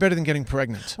it's way better than getting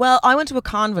pregnant. Well, I went to a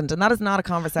convent and that is not a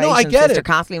conversation I get Sister it.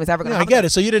 Kathleen was ever going to have. I get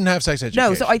it. So you didn't have sex education.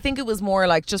 No, so I think it was more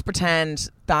like just pretend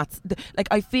that's... Like,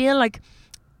 I feel like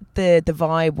the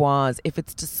vibe was if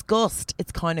it's discussed,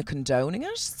 it's kind of condoning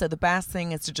it. So the best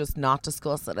thing is to just not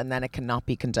discuss it and then it cannot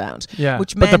be condoned. Yeah,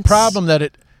 which but meant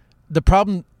the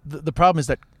problem is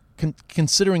that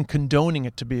considering condoning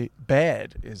it to be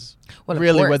bad is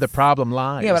really where the problem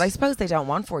lies. Yeah, but I suppose they don't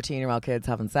want 14-year-old kids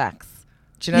having sex.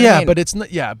 Do you know what I mean? But it's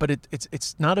not. Yeah, but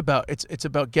it's not about. It's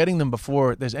about getting them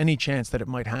before there's any chance that it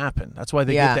might happen. That's why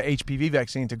they give the HPV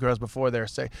vaccine to girls before they're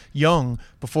young,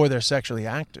 before they're sexually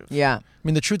active. Yeah. I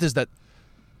mean, the truth is that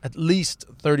at least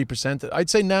 30%.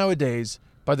 I'd say nowadays,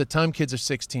 by the time kids are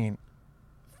 16,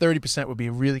 30% would be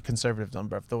a really conservative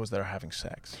number of those that are having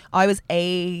sex. I was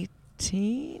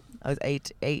 18. I was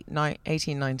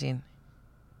 18, 19.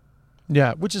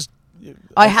 Yeah, which is...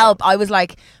 I was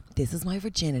like, this is my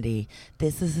virginity.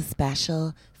 This is a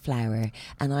special flower.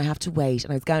 And I have to wait.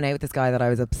 And I was going out with this guy that I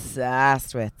was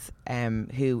obsessed with,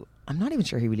 who... I'm not even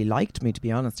sure he really liked me, to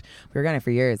be honest. We were going out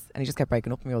for years. And he just kept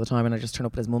breaking up with me all the time. And I just turned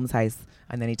up at his mum's house.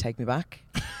 And then he'd take me back.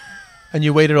 And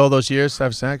you waited all those years to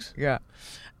have sex? Yeah.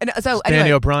 And so it's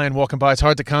Danny O'Brien walking by. It's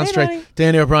hard to concentrate. Hey,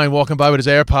 Danny O'Brien walking by with his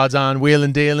AirPods on,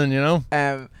 wheeling, dealing, you know?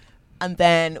 And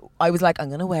then I was like, I'm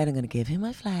going to wait. I'm going to give him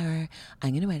my flower. I'm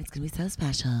going to wait. It's going to be so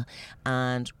special.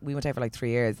 And we went out for like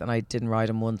 3 years and I didn't ride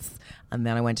him once. And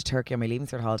then I went to Turkey on my leaving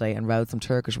cert holiday and rode some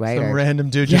Turkish waiter. Some random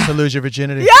dude just to lose your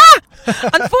virginity. Yeah!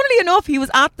 And funnily enough, he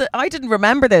was at I didn't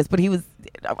remember this, but he was,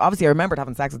 obviously I remembered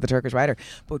having sex with the Turkish waiter.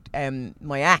 But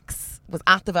my ex was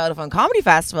at the Vodafone Comedy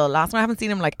Festival last night. I haven't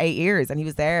seen him in like 8 years. And he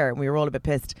was there and we were all a bit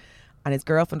pissed. And his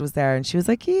girlfriend was there and she was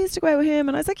like, you used to go out with him.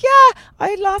 And I was like, yeah,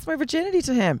 I lost my virginity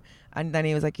to him. And then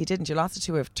he was like, you didn't. You lost it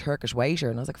to a Turkish waiter.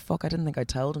 And I was like, fuck, I didn't think I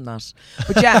told him that.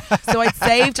 But yeah, so I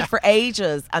saved it for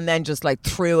ages and then just like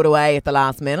threw it away at the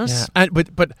last minute. Yeah.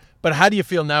 And but how do you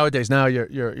feel nowadays? Now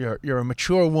you're a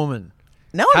mature woman.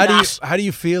 No, I'm not. How do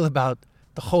you feel about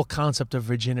the whole concept of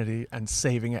virginity and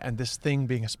saving it and this thing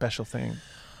being a special thing?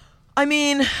 I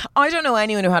mean, I don't know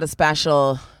anyone who had a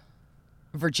special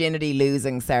virginity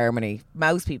losing ceremony.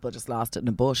 Most people just lost it in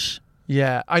a bush.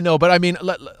 Yeah, I know, but I mean,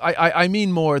 I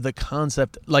mean more the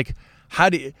concept. Like, how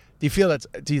do you feel that's?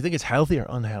 Do you think it's healthy or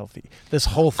unhealthy? This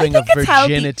whole thing of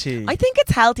virginity. Healthy. I think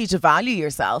it's healthy to value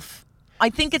yourself.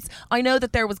 I know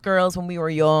that there was girls when we were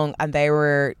young and they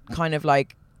were kind of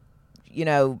like, you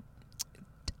know,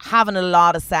 having a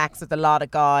lot of sex with a lot of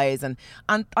guys, and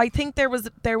I think there was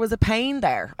a pain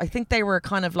there. I think they were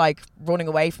kind of like running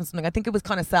away from something. I think it was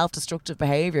kind of self-destructive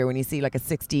behaviour when you see like a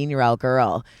 16-year-old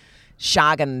girl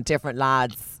shagging different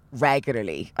lads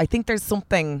regularly. I think there's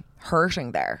something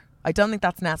hurting there. I don't think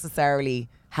that's necessarily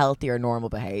healthy or normal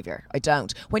behaviour. I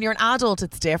don't. When you're an adult,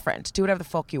 it's different. Do whatever the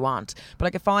fuck you want. But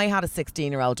like if I had a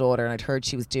 16-year-old daughter and I'd heard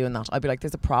she was doing that, I'd be like,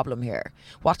 there's a problem here.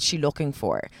 What's she looking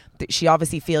for? She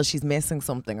obviously feels she's missing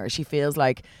something, or she feels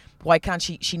like, why can't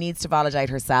she needs to validate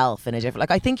herself in a different,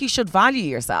 like, I think you should value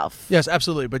yourself. Yes,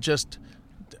 absolutely.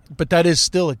 But that is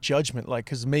still a judgment, like,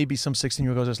 because maybe some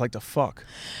 16-year-old girls just like to fuck.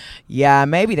 Yeah,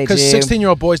 maybe they do. Because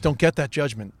 16-year-old boys don't get that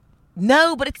judgment.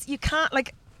 No, but you can't,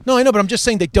 like... No, I know, but I'm just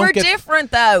saying they don't We're different,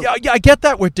 though. Yeah, I get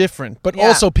that we're different. But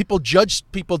also, people judge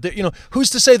people... who's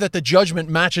to say that the judgment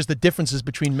matches the differences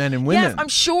between men and women? Yes, I'm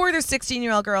sure there's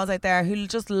 16-year-old girls out there who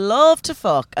just love to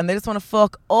fuck and they just want to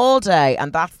fuck all day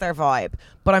and that's their vibe.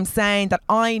 But I'm saying that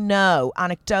I know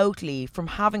anecdotally from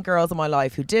having girls in my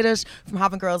life who did it, from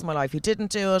having girls in my life who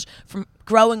didn't do it, from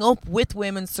growing up with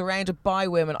women, surrounded by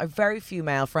women. I have very few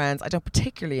male friends. I don't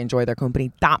particularly enjoy their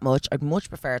company that much. I'd much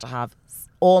prefer to have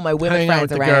all my women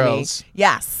friends around me.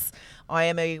 Yes. I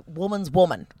am a woman's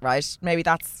woman, right? Maybe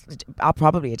that's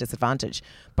probably a disadvantage.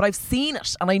 But I've seen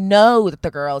it, and I know that the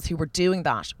girls who were doing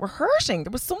that were hurting.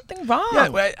 There was something wrong.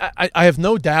 Yeah, I have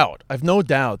no doubt. I have no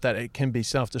doubt that it can be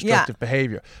self-destructive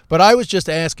behavior. But I was just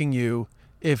asking you,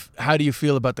 how do you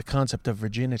feel about the concept of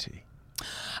virginity?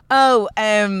 Oh,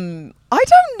 I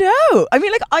don't know. I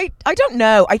mean, like, I don't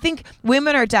know. I think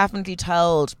women are definitely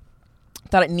told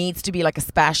that it needs to be like a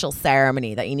special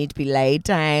ceremony, that you need to be laid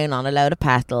down on a load of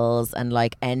petals and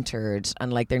like entered,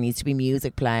 and like there needs to be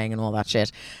music playing and all that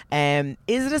shit.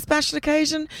 Is it a special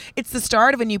occasion? It's the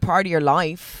start of a new part of your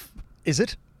life. Is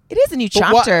it? It is a new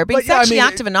chapter. Being sexually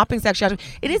active and not being sexually active.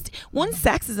 It is. Once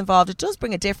sex is involved, it does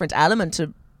bring a different element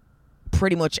to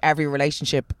pretty much every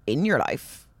relationship in your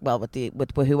life. Well, with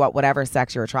whatever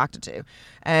sex you're attracted to.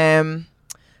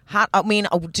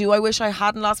 Do I wish I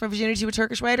hadn't lost my virginity to a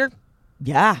Turkish waiter?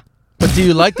 Yeah. But do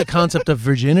you like the concept of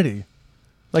virginity?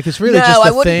 Like, it's really just a I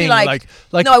wouldn't thing. Be like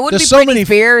no, I wouldn't be so Britney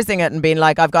Spearsing it and being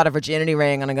like, I've got a virginity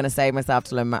ring and I'm going to save myself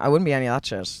till I wouldn't be any of that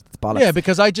shit. It's bollocks. Yeah,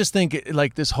 because I just think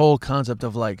like this whole concept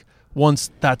of like, once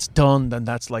that's done, then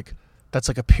that's like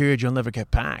a period you'll never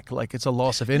get back. Like, it's a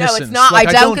loss of innocence. No, it's not. Like,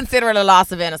 I don't consider it a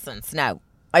loss of innocence. No.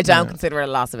 I don't consider it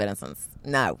a loss of innocence.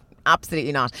 No,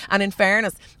 absolutely not. And in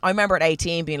fairness, I remember at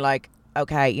 18 being like,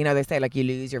 okay, they say like you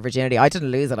lose your virginity. I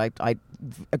didn't lose it. I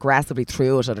aggressively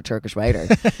threw it at a Turkish waiter.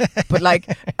 But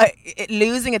like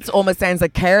losing it almost sounds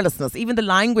like carelessness. Even the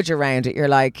language around it, you're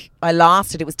like, I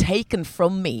lost it. It was taken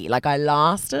from me. Like I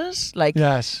lost it. Like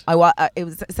yes,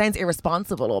 it sounds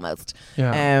irresponsible almost.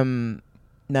 Yeah.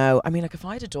 No, I mean, like if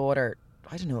I had a daughter,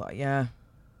 I don't know. Yeah.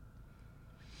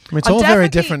 I mean, it's all very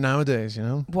different nowadays,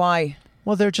 Why?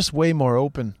 Well, they're just way more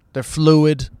open. They're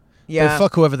fluid. Yeah. They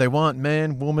fuck whoever they want,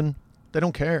 man, woman. They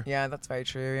don't care. Yeah, that's very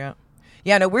true, yeah.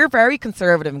 Yeah, no, we're very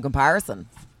conservative in comparison.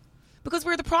 Because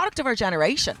we're the product of our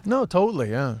generation. No,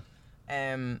 totally, yeah.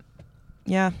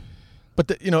 Yeah.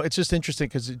 But, it's just interesting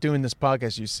because doing this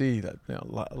podcast, you see that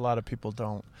a lot of people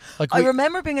don't. Like I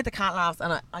remember being at the Cat Laughs,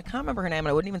 and I can't remember her name, and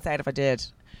I wouldn't even say it if I did.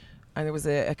 And there was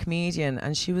a comedian,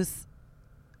 and she was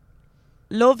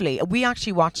lovely. We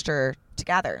actually watched her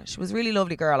together. She was a really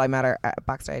lovely girl. I met her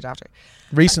backstage after.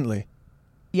 Recently?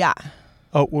 Yeah.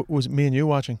 Oh, was it me and you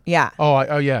watching? Yeah.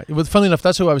 Oh, yeah. It was funny enough.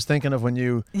 That's who I was thinking of when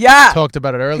you talked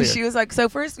about it earlier. She was like, so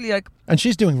firstly, like, and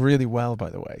she's doing really well, by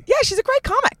the way. Yeah, she's a great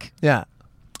comic. Yeah.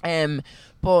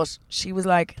 But she was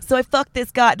like, so I fucked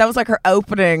this guy. That was like her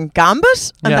opening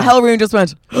gambit, and the whole room just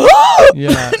went.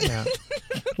 Yeah.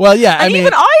 Well, yeah. And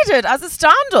even I did as a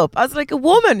stand-up, as like a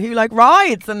woman who like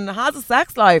rides and has a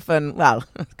sex life and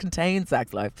contains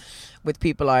sex life with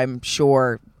people I'm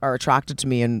sure are attracted to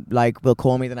me and like will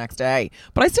call me the next day.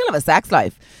 But I still have a sex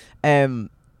life. I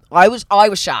was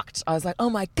shocked. I was like, oh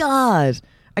my God.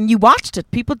 And you watched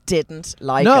it. People didn't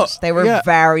like it. They were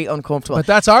very uncomfortable. But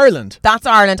that's Ireland. That's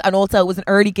Ireland. And also it was an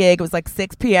early gig. It was like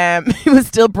 6 p.m. It was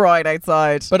still bright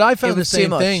outside. But I found the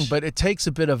same thing. But it takes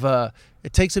a bit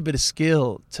of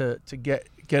skill to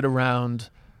get around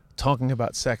talking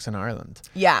about sex in Ireland.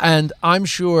 Yeah. And I'm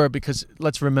sure because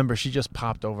let's remember she just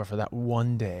popped over for that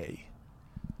one day.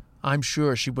 I'm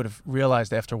sure she would have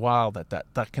realized after a while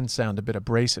that can sound a bit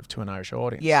abrasive to an Irish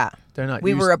audience. Yeah. They're not.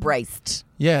 We used were abraced.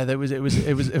 Yeah, there was a were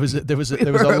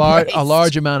a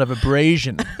large amount of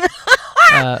abrasion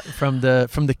from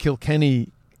the Kilkenny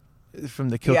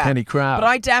crowd. But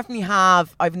I definitely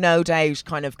I've no doubt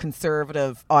kind of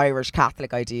conservative Irish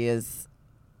Catholic ideas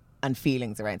and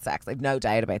feelings around sex. I've no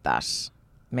doubt about that.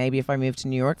 Maybe if I moved to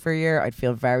New York for a year, I'd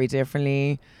feel very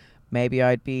differently. Maybe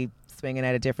I'd be swinging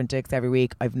out of different dicks every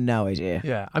week. I've no idea.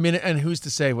 Yeah, I mean, and who's to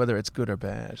say whether it's good or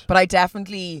bad? But I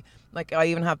definitely, like, I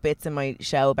even have bits in my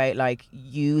show about, like,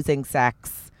 using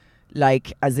sex,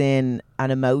 like, as in an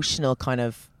emotional kind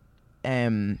of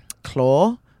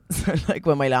claw. So, like,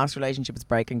 when my last relationship was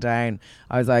breaking down,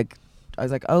 I was like,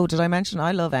 oh, did I mention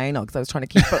I love anal? Because I was trying to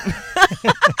keep it.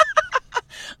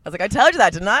 I was like, I told you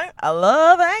that, didn't I? I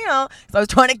love anal. So I was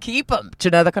trying to keep him. Do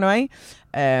you know that kind of way?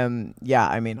 Yeah,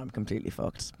 I mean, I'm completely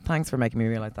fucked. Thanks for making me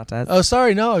realise that, Des. Oh,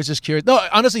 sorry, no, I was just curious. No,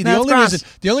 honestly, the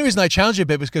only reason I challenged you a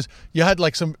bit was because you had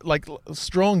like some like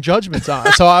strong judgments on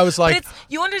it. So I was like,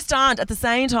 you understand. At the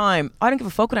same time, I don't give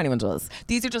a fuck what anyone does.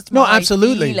 These are just my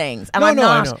absolutely feelings, and I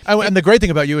know. And the great thing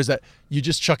about you is that you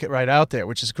just chuck it right out there,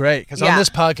 which is great. Because on this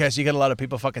podcast, you get a lot of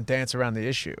people fucking dance around the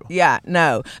issue. Yeah,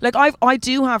 no, like I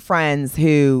do have friends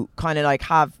who kind of like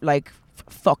have like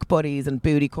fuck buddies and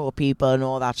booty call people and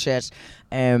all that shit.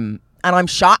 And I'm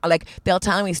shocked. Like, they'll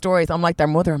tell me stories. I'm like their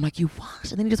mother. I'm like, you what?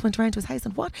 And then he just went around to his house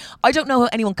and what? I don't know how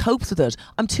anyone copes with it.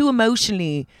 I'm too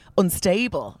emotionally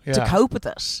unstable to cope with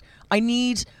it. I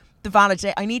need the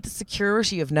validate. I need the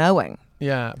security of knowing.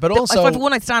 Yeah, but also, if I have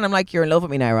one night stand, I'm like, you're in love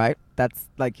with me now, right? That's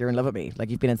like, you're in love with me. Like,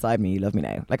 you've been inside me. You love me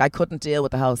now. Like, I couldn't deal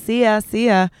with the whole see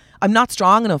ya. I'm not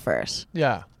strong enough for it.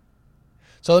 Yeah.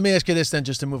 So let me ask you this then,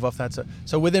 just to move off that.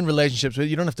 So within relationships,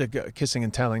 you don't have to go kissing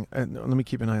and telling. Let me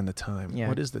keep an eye on the time. Yeah.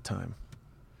 What is the time?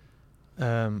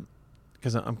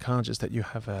 Because I'm conscious that you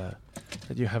have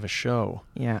a show.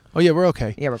 Yeah. Oh yeah, we're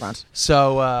okay. Yeah, we're grand.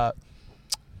 So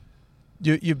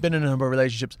you've been in a number of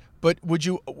relationships, but would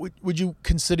you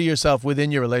consider yourself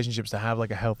within your relationships to have like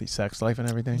a healthy sex life and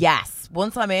everything? Yes.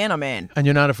 Once I'm in, I'm in. And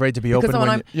you're not afraid to be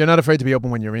open you're not afraid to be open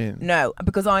when you're in. No,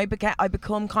 because I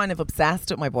become kind of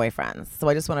obsessed with my boyfriends. So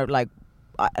I just want to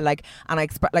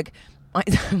I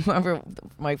remember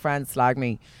my friend slagged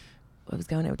me. I was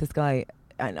going out with this guy,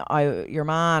 and your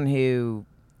man who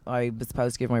I was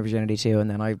supposed to give my virginity to, and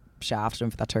then I shafted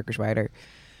him for that Turkish waiter.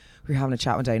 We were having a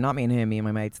chat one day, not me and him, me and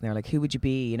my mates, and they're like, who would you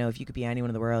be? You know, if you could be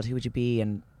anyone in the world, who would you be?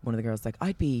 And one of the girls was like,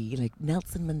 I'd be like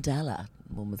Nelson Mandela.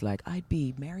 One was like, I'd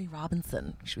be Mary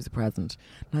Robinson. She was a president.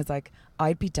 And I was like,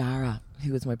 I'd be Dara,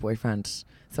 who was my boyfriend.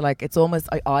 So like, it's almost,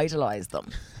 I idolise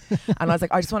them. And I was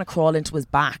like, I just want to crawl into his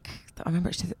back. I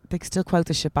remember they still quote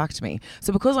this shit back to me.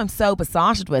 So because I'm so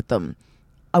besotted with them,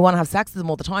 I want to have sex with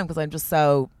them all the time because I'm just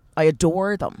I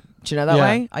adore them. Do you know that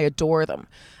way? I adore them.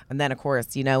 And then, of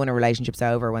course, you know, when a relationship's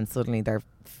over, when suddenly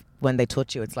when they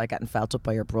touch you, it's like getting felt up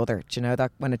by your brother. Do you know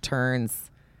that when it turns?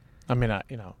 I mean, I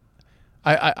don't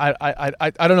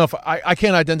know if I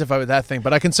can't identify with that thing,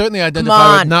 but I can certainly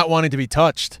identify with not wanting to be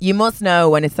touched. You must know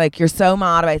when it's like you're so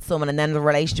mad about someone and then the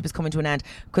relationship is coming to an end,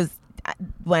 because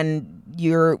when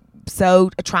you're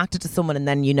so attracted to someone and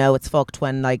then you know it's fucked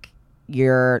when like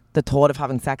the thought of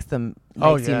having sex with them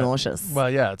makes you nauseous. Well,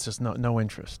 yeah, it's just no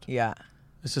interest. Yeah.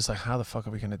 It's just like, how the fuck are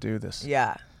we going to do this?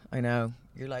 Yeah, I know.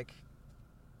 You're like,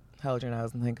 hold your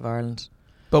nose and think of Ireland.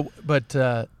 But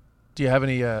do you have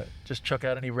any, just chuck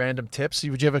out any random tips?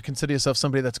 Would you ever consider yourself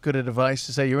somebody that's good at advice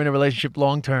to say you're in a relationship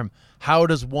long term? How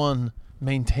does one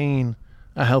maintain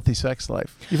a healthy sex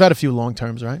life? You've had a few long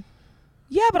terms, right?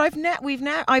 Yeah, but I've never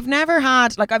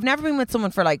been with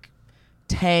someone for like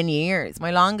 10 years.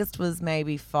 My longest was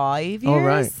maybe 5 years. Oh,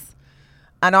 right.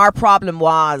 And our problem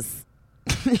was,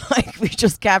 like, we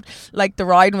just kept, like, the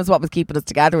riding was what was keeping us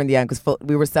together in the end, because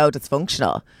we were so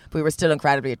dysfunctional. We were still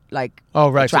incredibly, like, oh,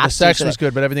 right. So the sex was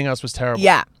good, but everything else was terrible.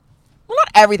 Yeah. Well,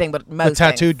 not everything, but most The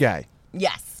tattooed guy.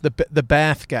 Yes. The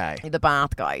bath guy. The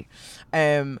bath guy.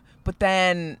 But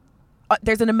then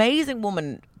there's an amazing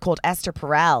woman called Esther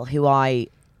Perel who I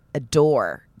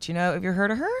adore. Do you know, have you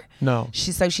heard of her? No.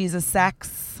 She's a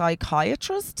sex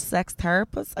psychiatrist, sex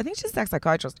therapist. I think she's a sex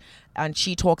psychiatrist. And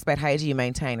she talks about how do you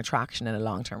maintain attraction in a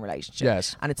long-term relationship.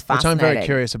 Yes. And it's fascinating. Which I'm very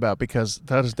curious about, because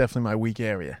that is definitely my weak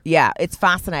area. Yeah, it's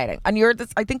fascinating. And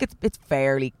I think it's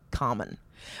fairly common.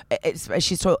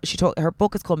 Her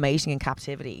book is called Mating in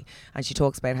Captivity. And she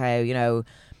talks about how, you know,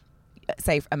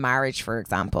 say a marriage, for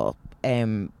example,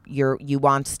 you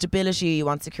want stability, you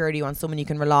want security, you want someone you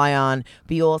can rely on,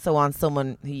 but you also want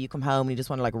someone who you come home and you just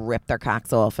want to like rip their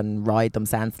cocks off and ride them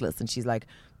senseless. And she's like,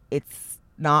 it's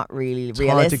not really realistic.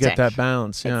 It's hard to get that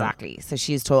balance. Yeah. Exactly. So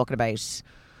she's talking about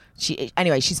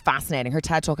She's fascinating. Her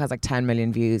TED Talk has like 10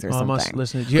 million views or something. I must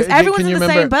listen. Everyone's in the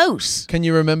same boat. Can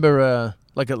you remember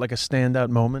like a standout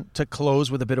moment to close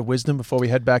with a bit of wisdom before we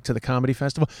head back to the comedy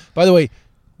festival? By the way,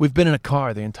 we've been in a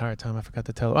car the entire time. I forgot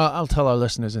to tell. I'll tell our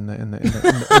listeners in the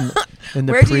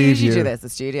Where preview. do you usually do this? The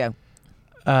studio?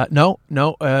 No.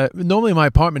 Normally my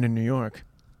apartment in New York.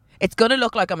 It's gonna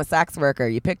look like I'm a sex worker.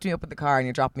 You picked me up in the car and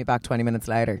you dropped me back 20 minutes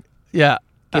later. Yeah.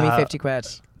 Give me 50 quid.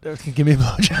 Give me a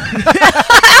bunch.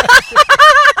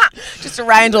 Just to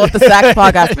round off the sex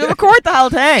podcast. We'll record the whole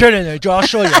thing. Get in there, Joe. I'll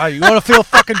show you how. You want to feel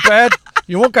fucking bad?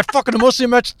 You won't get fucking musty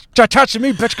much attached to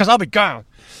me, bitch, because I'll be gone.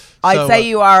 I'd say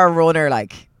you are a runner,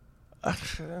 like. I'm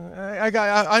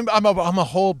a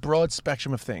whole broad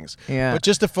spectrum of things. Yeah. But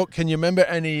just can you remember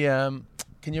any?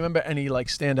 Can you remember any like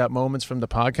standout moments from the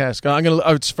podcast?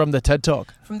 It's from the TED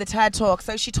Talk. From the TED Talk.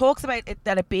 So she talks about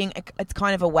it being it's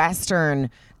kind of a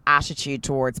Western attitude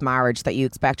towards marriage, that you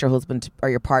expect your husband or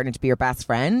your partner to be your best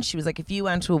friend. She was like, if you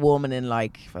went to a woman in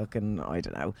like fucking, I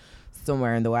don't know,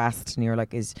 somewhere in the West, and you're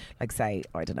like, say,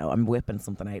 I don't know, I'm whipping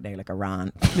something out now, like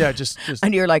Iran. Yeah, just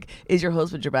and you're like, is your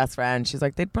husband your best friend? She's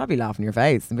like, they'd probably laugh in your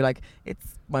face and be like, it's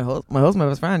my husband, my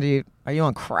best friend. Are you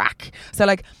on crack? So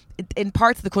like, in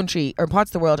parts of the country or parts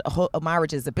of the world, a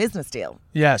marriage is a business deal.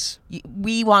 Yes.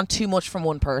 We want too much from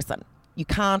one person. You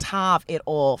can't have it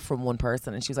all from one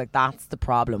person. And she was like, that's the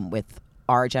problem with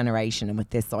our generation and with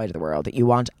this side of the world, that you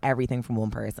want everything from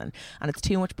one person, and it's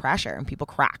too much pressure and people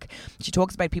crack. She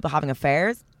talks about people having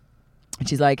affairs, and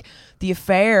she's like, the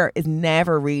affair is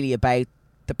never really about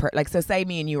like, so say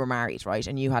me and you were married, right,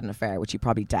 and you had an affair, which you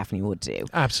probably definitely would do.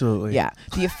 Absolutely. Yeah.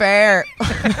 The affair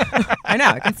I know,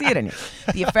 I can see it in you.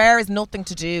 The affair is nothing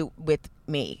to do with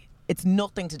me. It's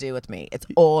nothing to do with me. It's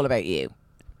all about you.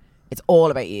 It's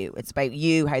all about you. It's about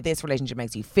you, how this relationship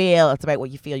makes you feel. It's about what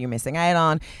you feel you're missing out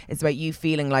on. It's about you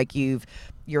feeling like you're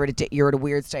at a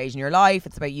weird stage in your life.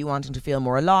 It's about you wanting to feel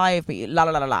more alive. But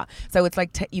la. So it's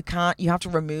like you have to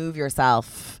remove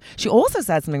yourself. She also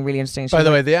said something really interesting. By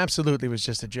the way, the absolutely was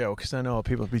just a joke, because I know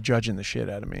people would be judging the shit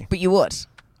out of me. But you would.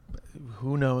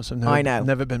 Who knows? I know.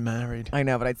 Never been married. I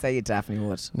know, but I'd say you definitely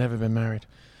would. Never been married.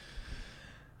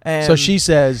 So she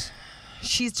says,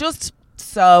 she's just.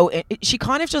 So she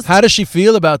kind of just... How does she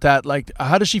feel about that? Like,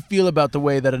 how does she feel about the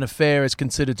way that an affair is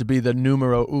considered to be the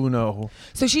numero uno?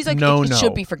 So she's like, it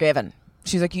should be forgiven.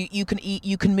 She's like, you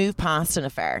can move past an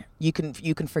affair. You can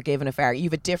forgive an affair. You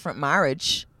have a different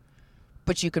marriage,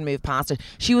 but you can move past it.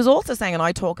 She was also saying, and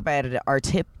I talk about it, our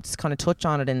tips kind of touch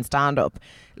on it in stand-up,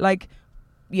 like,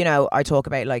 you know, I talk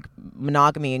about like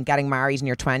monogamy and getting married in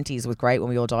your 20s was great when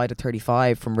we all died at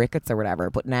 35 from rickets or whatever,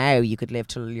 but now you could live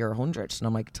till you're 100, and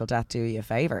I'm like, till death do you a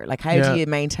favour. Like, how do you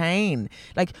maintain,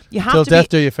 like, you have till to death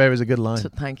do you a favour is a good line.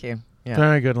 Thank you. Yeah.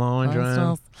 Very good line,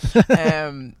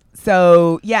 Joanne.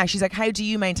 So yeah, she's like, how do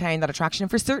you maintain that attraction?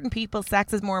 And for certain people,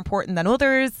 sex is more important than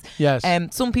others. Yes.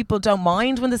 Some people don't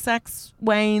mind when the sex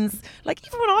wanes. Like,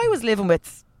 even when I was living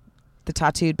with the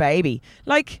tattooed baby,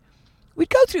 like, we'd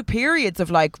go through periods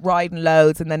of like riding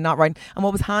loads and then not riding. And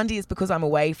what was handy is because I'm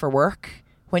away for work,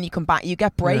 when you come back, you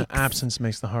get breaks. Yeah, absence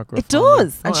makes the heart grow It fonder.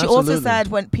 does. And she also said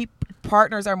when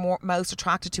partners are most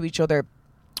attracted to each other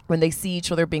when they see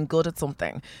each other being good at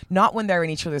something, not when they're in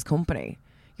each other's company.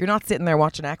 You're not sitting there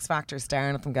watching X Factor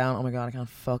staring at them going, oh my God, I can't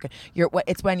fuck it.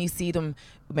 It's when you see them,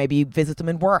 maybe you visit them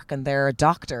in work and they're a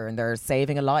doctor and they're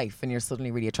saving a life and you're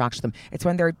suddenly really attracted to them. It's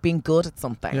when they're being good at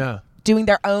something. Yeah. Doing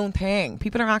their own thing.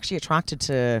 People are actually attracted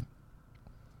to,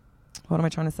 what am I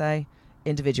trying to say?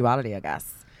 Individuality, I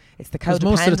guess. It's the codependent thing.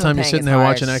 Most of the time you're sitting there hard.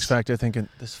 watching X Factor thinking,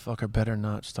 this fucker better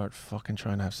not start fucking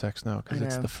trying to have sex now, because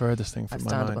it's the furthest thing from I've my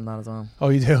stand mind. up on that as well. Oh,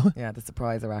 you do? Yeah, the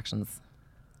surprise erections.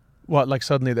 What, like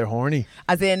suddenly they're horny?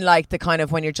 As in, like, the kind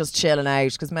of when you're just chilling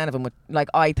out, because men of them would, like,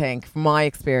 I think, from my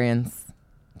experience,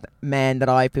 men that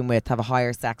I've been with have a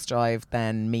higher sex drive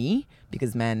than me,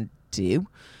 because men do.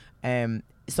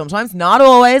 Sometimes, not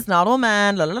always, not all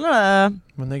men, la la la.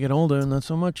 When they get older, not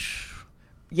so much.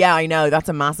 Yeah, I know, that's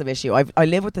a massive issue. I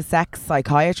live with a sex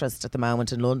psychiatrist at the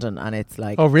moment in London, and it's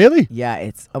like... Oh, really? Yeah,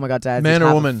 it's, oh my God, Des, man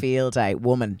or woman? Field day,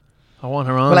 woman. I want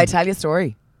her on. Will I tell you a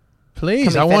story?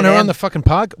 Please, I want her on the fucking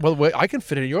pod. Well, wait, I can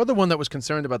fit it. You're the one that was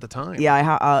concerned about the time.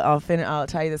 Yeah, I'll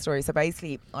tell you the story. So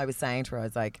basically, I was saying to her, I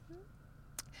was like,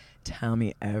 tell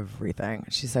me everything.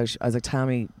 I was like, tell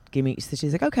me, give me. So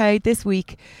she's like, okay, this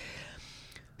week.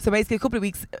 So basically, a couple of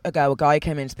weeks ago, a guy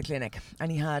came into the clinic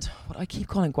and he had what I keep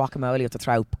calling guacamole of the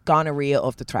throat, gonorrhea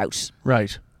of the throat.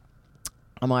 Right.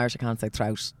 I'm Irish, I can't say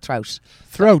throat.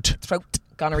 Throat.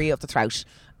 Gonorrhea of the throat.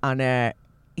 And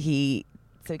he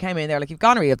So he came in there like, you've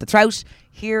gonorrhea of the throat.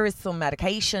 Here is some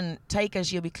medication. Take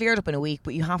it. You'll be cleared up in a week,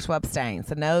 but you have to abstain.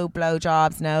 So no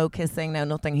blowjobs, no kissing, no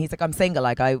nothing. He's like, I'm single.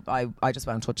 Like, I just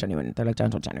won't touch anyone. They're like, don't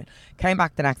touch anyone. Came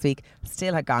back the next week,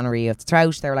 still had gonorrhea of the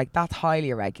throat. They were like, that's highly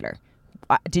irregular.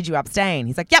 Did you abstain?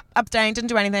 He's like, yep, abstain. Didn't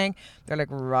do anything. They're like,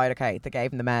 right, okay. They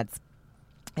gave him the meds.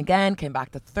 Again, came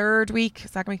back the second week,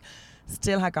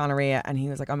 still had gonorrhea. And he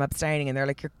was like, I'm abstaining. And they're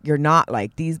like, you're not.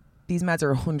 Like, these meds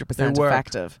are 100%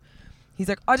 effective. He's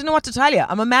like, I don't know what to tell you.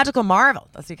 I'm a medical marvel.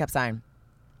 That's what he kept saying.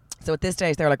 So at this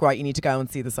stage, they were like, right, you need to go and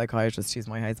see the psychiatrist. She's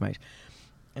my housemate.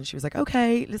 And she was like,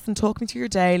 okay, listen, talk me through your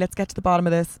day. Let's get to the bottom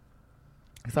of this.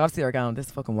 So obviously they're going, this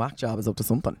fucking whack job is up to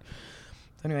something.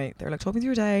 So anyway, they were like, talk me through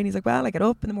your day. And he's like, well, I get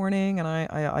up in the morning and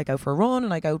I go for a run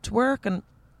and I go to work. And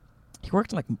he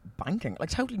worked in like banking,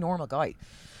 like totally normal guy.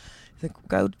 He's like,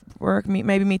 go to work,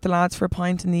 maybe meet the lads for a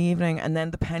pint in the evening. And then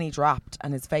the penny dropped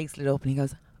and his face lit up and he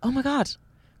goes, oh my God.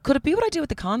 Could it be what I do with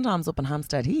the condoms up in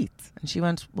Hampstead Heath? And she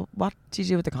went, well, what do you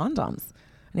do with the condoms?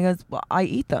 And he goes, well, I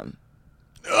eat them.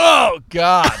 Oh,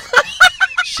 God.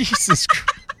 Jesus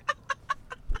Christ.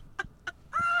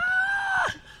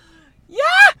 Yeah.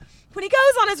 When he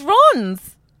goes on his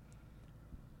runs,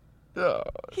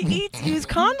 he eats used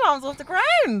condoms off the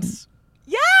ground.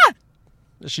 Yeah.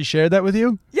 Has she shared that with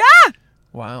you? Yeah.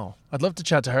 Wow. I'd love to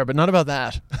chat to her, but not about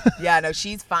that. Yeah, no,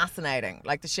 she's fascinating.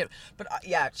 Like the shit. But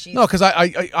yeah, she's... No, because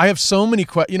I have so many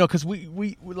questions, you know, because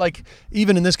we like,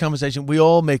 even in this conversation, we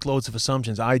all make loads of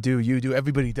assumptions. I do, you do,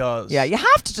 everybody does. Yeah, you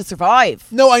have to survive.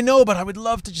 No, I know, but I would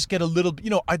love to just get a little, you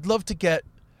know, I'd love to get,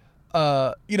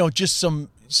 you know, just some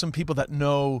people that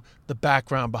know the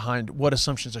background behind what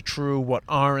assumptions are true, what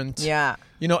aren't. Yeah.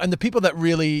 You know, and the people that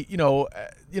really,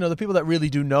 the people that really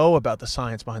do know about the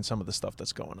science behind some of the stuff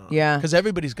that's going on. Yeah. Because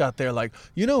everybody's got their, like,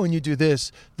 you know, when you do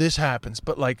this, this happens.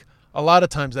 But, like, a lot of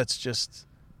times that's just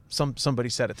somebody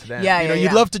said it to them. Yeah, you know, yeah,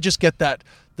 you'd yeah. love to just get that,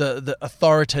 the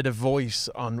authoritative voice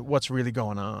on what's really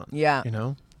going on. Yeah. You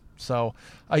know? So,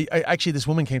 I actually, this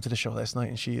woman came to the show last night,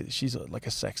 and she's like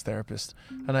a sex therapist.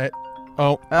 And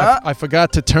I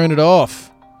forgot to turn it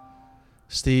off.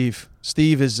 Steve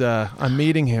is, I'm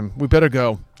meeting him. We better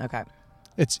go. Okay.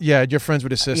 You're friends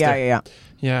with his sister. Yeah.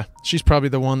 Yeah, she's probably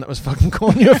the one that was fucking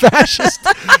calling you a fascist.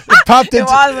 It popped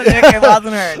into... It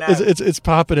wasn't her, no. It's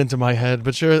popping into my head.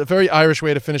 But sure, a very Irish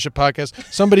way to finish a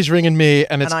podcast. Somebody's ringing me,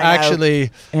 and it's actually...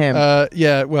 him.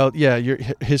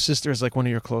 His sister is like one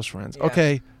of your close friends. Yeah.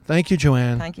 Okay, thank you,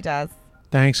 Joanne. Thank you, Daz.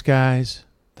 Thanks, guys.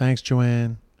 Thanks,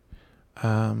 Joanne.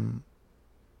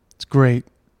 It's great.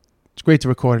 It's great to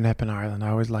record an ep in Ireland. I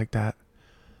always like that.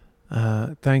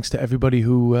 Thanks to everybody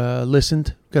who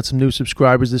listened. Got some new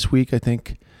subscribers this week. I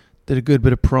think did a good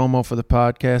bit of promo for the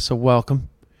podcast, so welcome.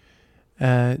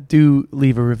 Do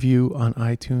leave a review on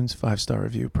iTunes, 5-star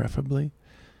review preferably,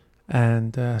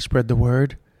 and spread the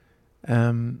word.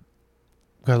 Got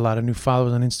a lot of new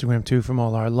followers on Instagram too from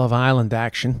all our Love Island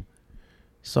action.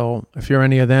 So if you're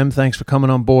any of them, thanks for coming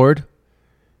on board.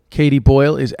 Katie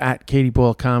Boyle is at Katie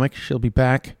Boyle Comic. She'll be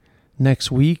back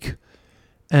next week.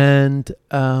 And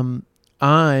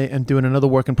I am doing another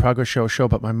work in progress show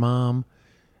about my mom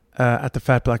at the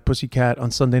Fat Black Pussycat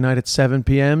on Sunday night at 7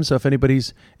 p.m. So if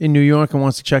anybody's in New York and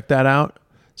wants to check that out,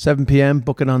 7 p.m.,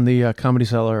 book it on the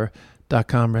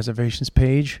comedycellar.com reservations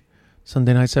page.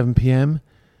 Sunday night, 7 p.m.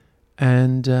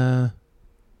 And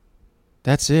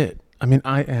that's it. I mean,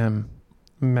 I am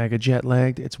mega jet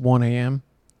lagged. It's 1 a.m.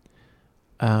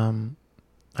 I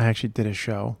actually did a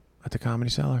show at the Comedy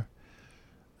Cellar.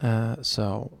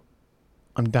 So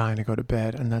I'm dying to go to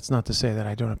bed, and that's not to say that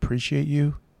I don't appreciate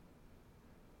you,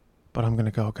 but I'm going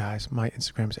to go, guys. My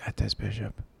Instagram is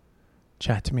 @DesBishop.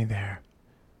 Chat to me there.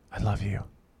 I love you,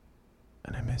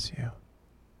 and I miss you.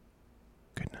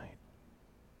 Good night.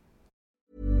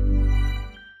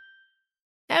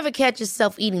 Ever catch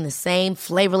yourself eating the same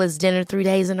flavorless dinner 3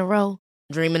 days in a row?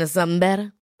 Dreaming of something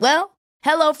better? Well,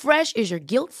 HelloFresh is your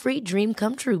guilt-free dream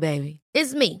come true, baby.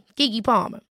 It's me, Keke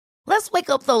Palmer. Let's wake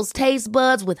up those taste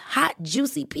buds with hot,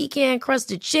 juicy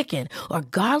pecan-crusted chicken or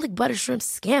garlic butter shrimp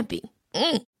scampi.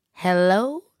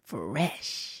 Hello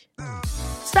Fresh.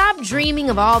 Stop dreaming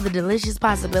of all the delicious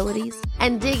possibilities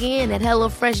and dig in at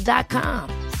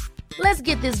HelloFresh.com. Let's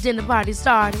get this dinner party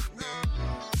started.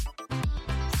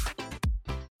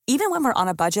 Even when we're on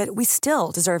a budget, we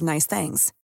still deserve nice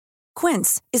things.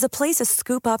 Quince is a place to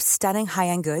scoop up stunning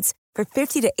high-end goods for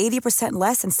 50 to 80%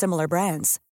 less than similar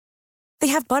brands. They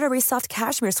have buttery soft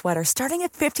cashmere sweaters starting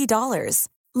at $50,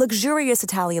 luxurious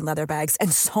Italian leather bags,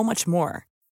 and so much more.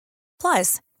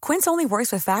 Plus, Quince only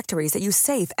works with factories that use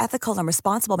safe, ethical, and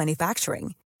responsible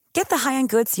manufacturing. Get the high-end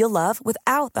goods you'll love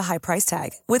without the high price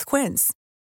tag with Quince.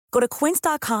 Go to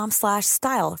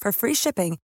quince.com/style for free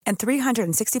shipping and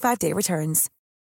 365-day returns.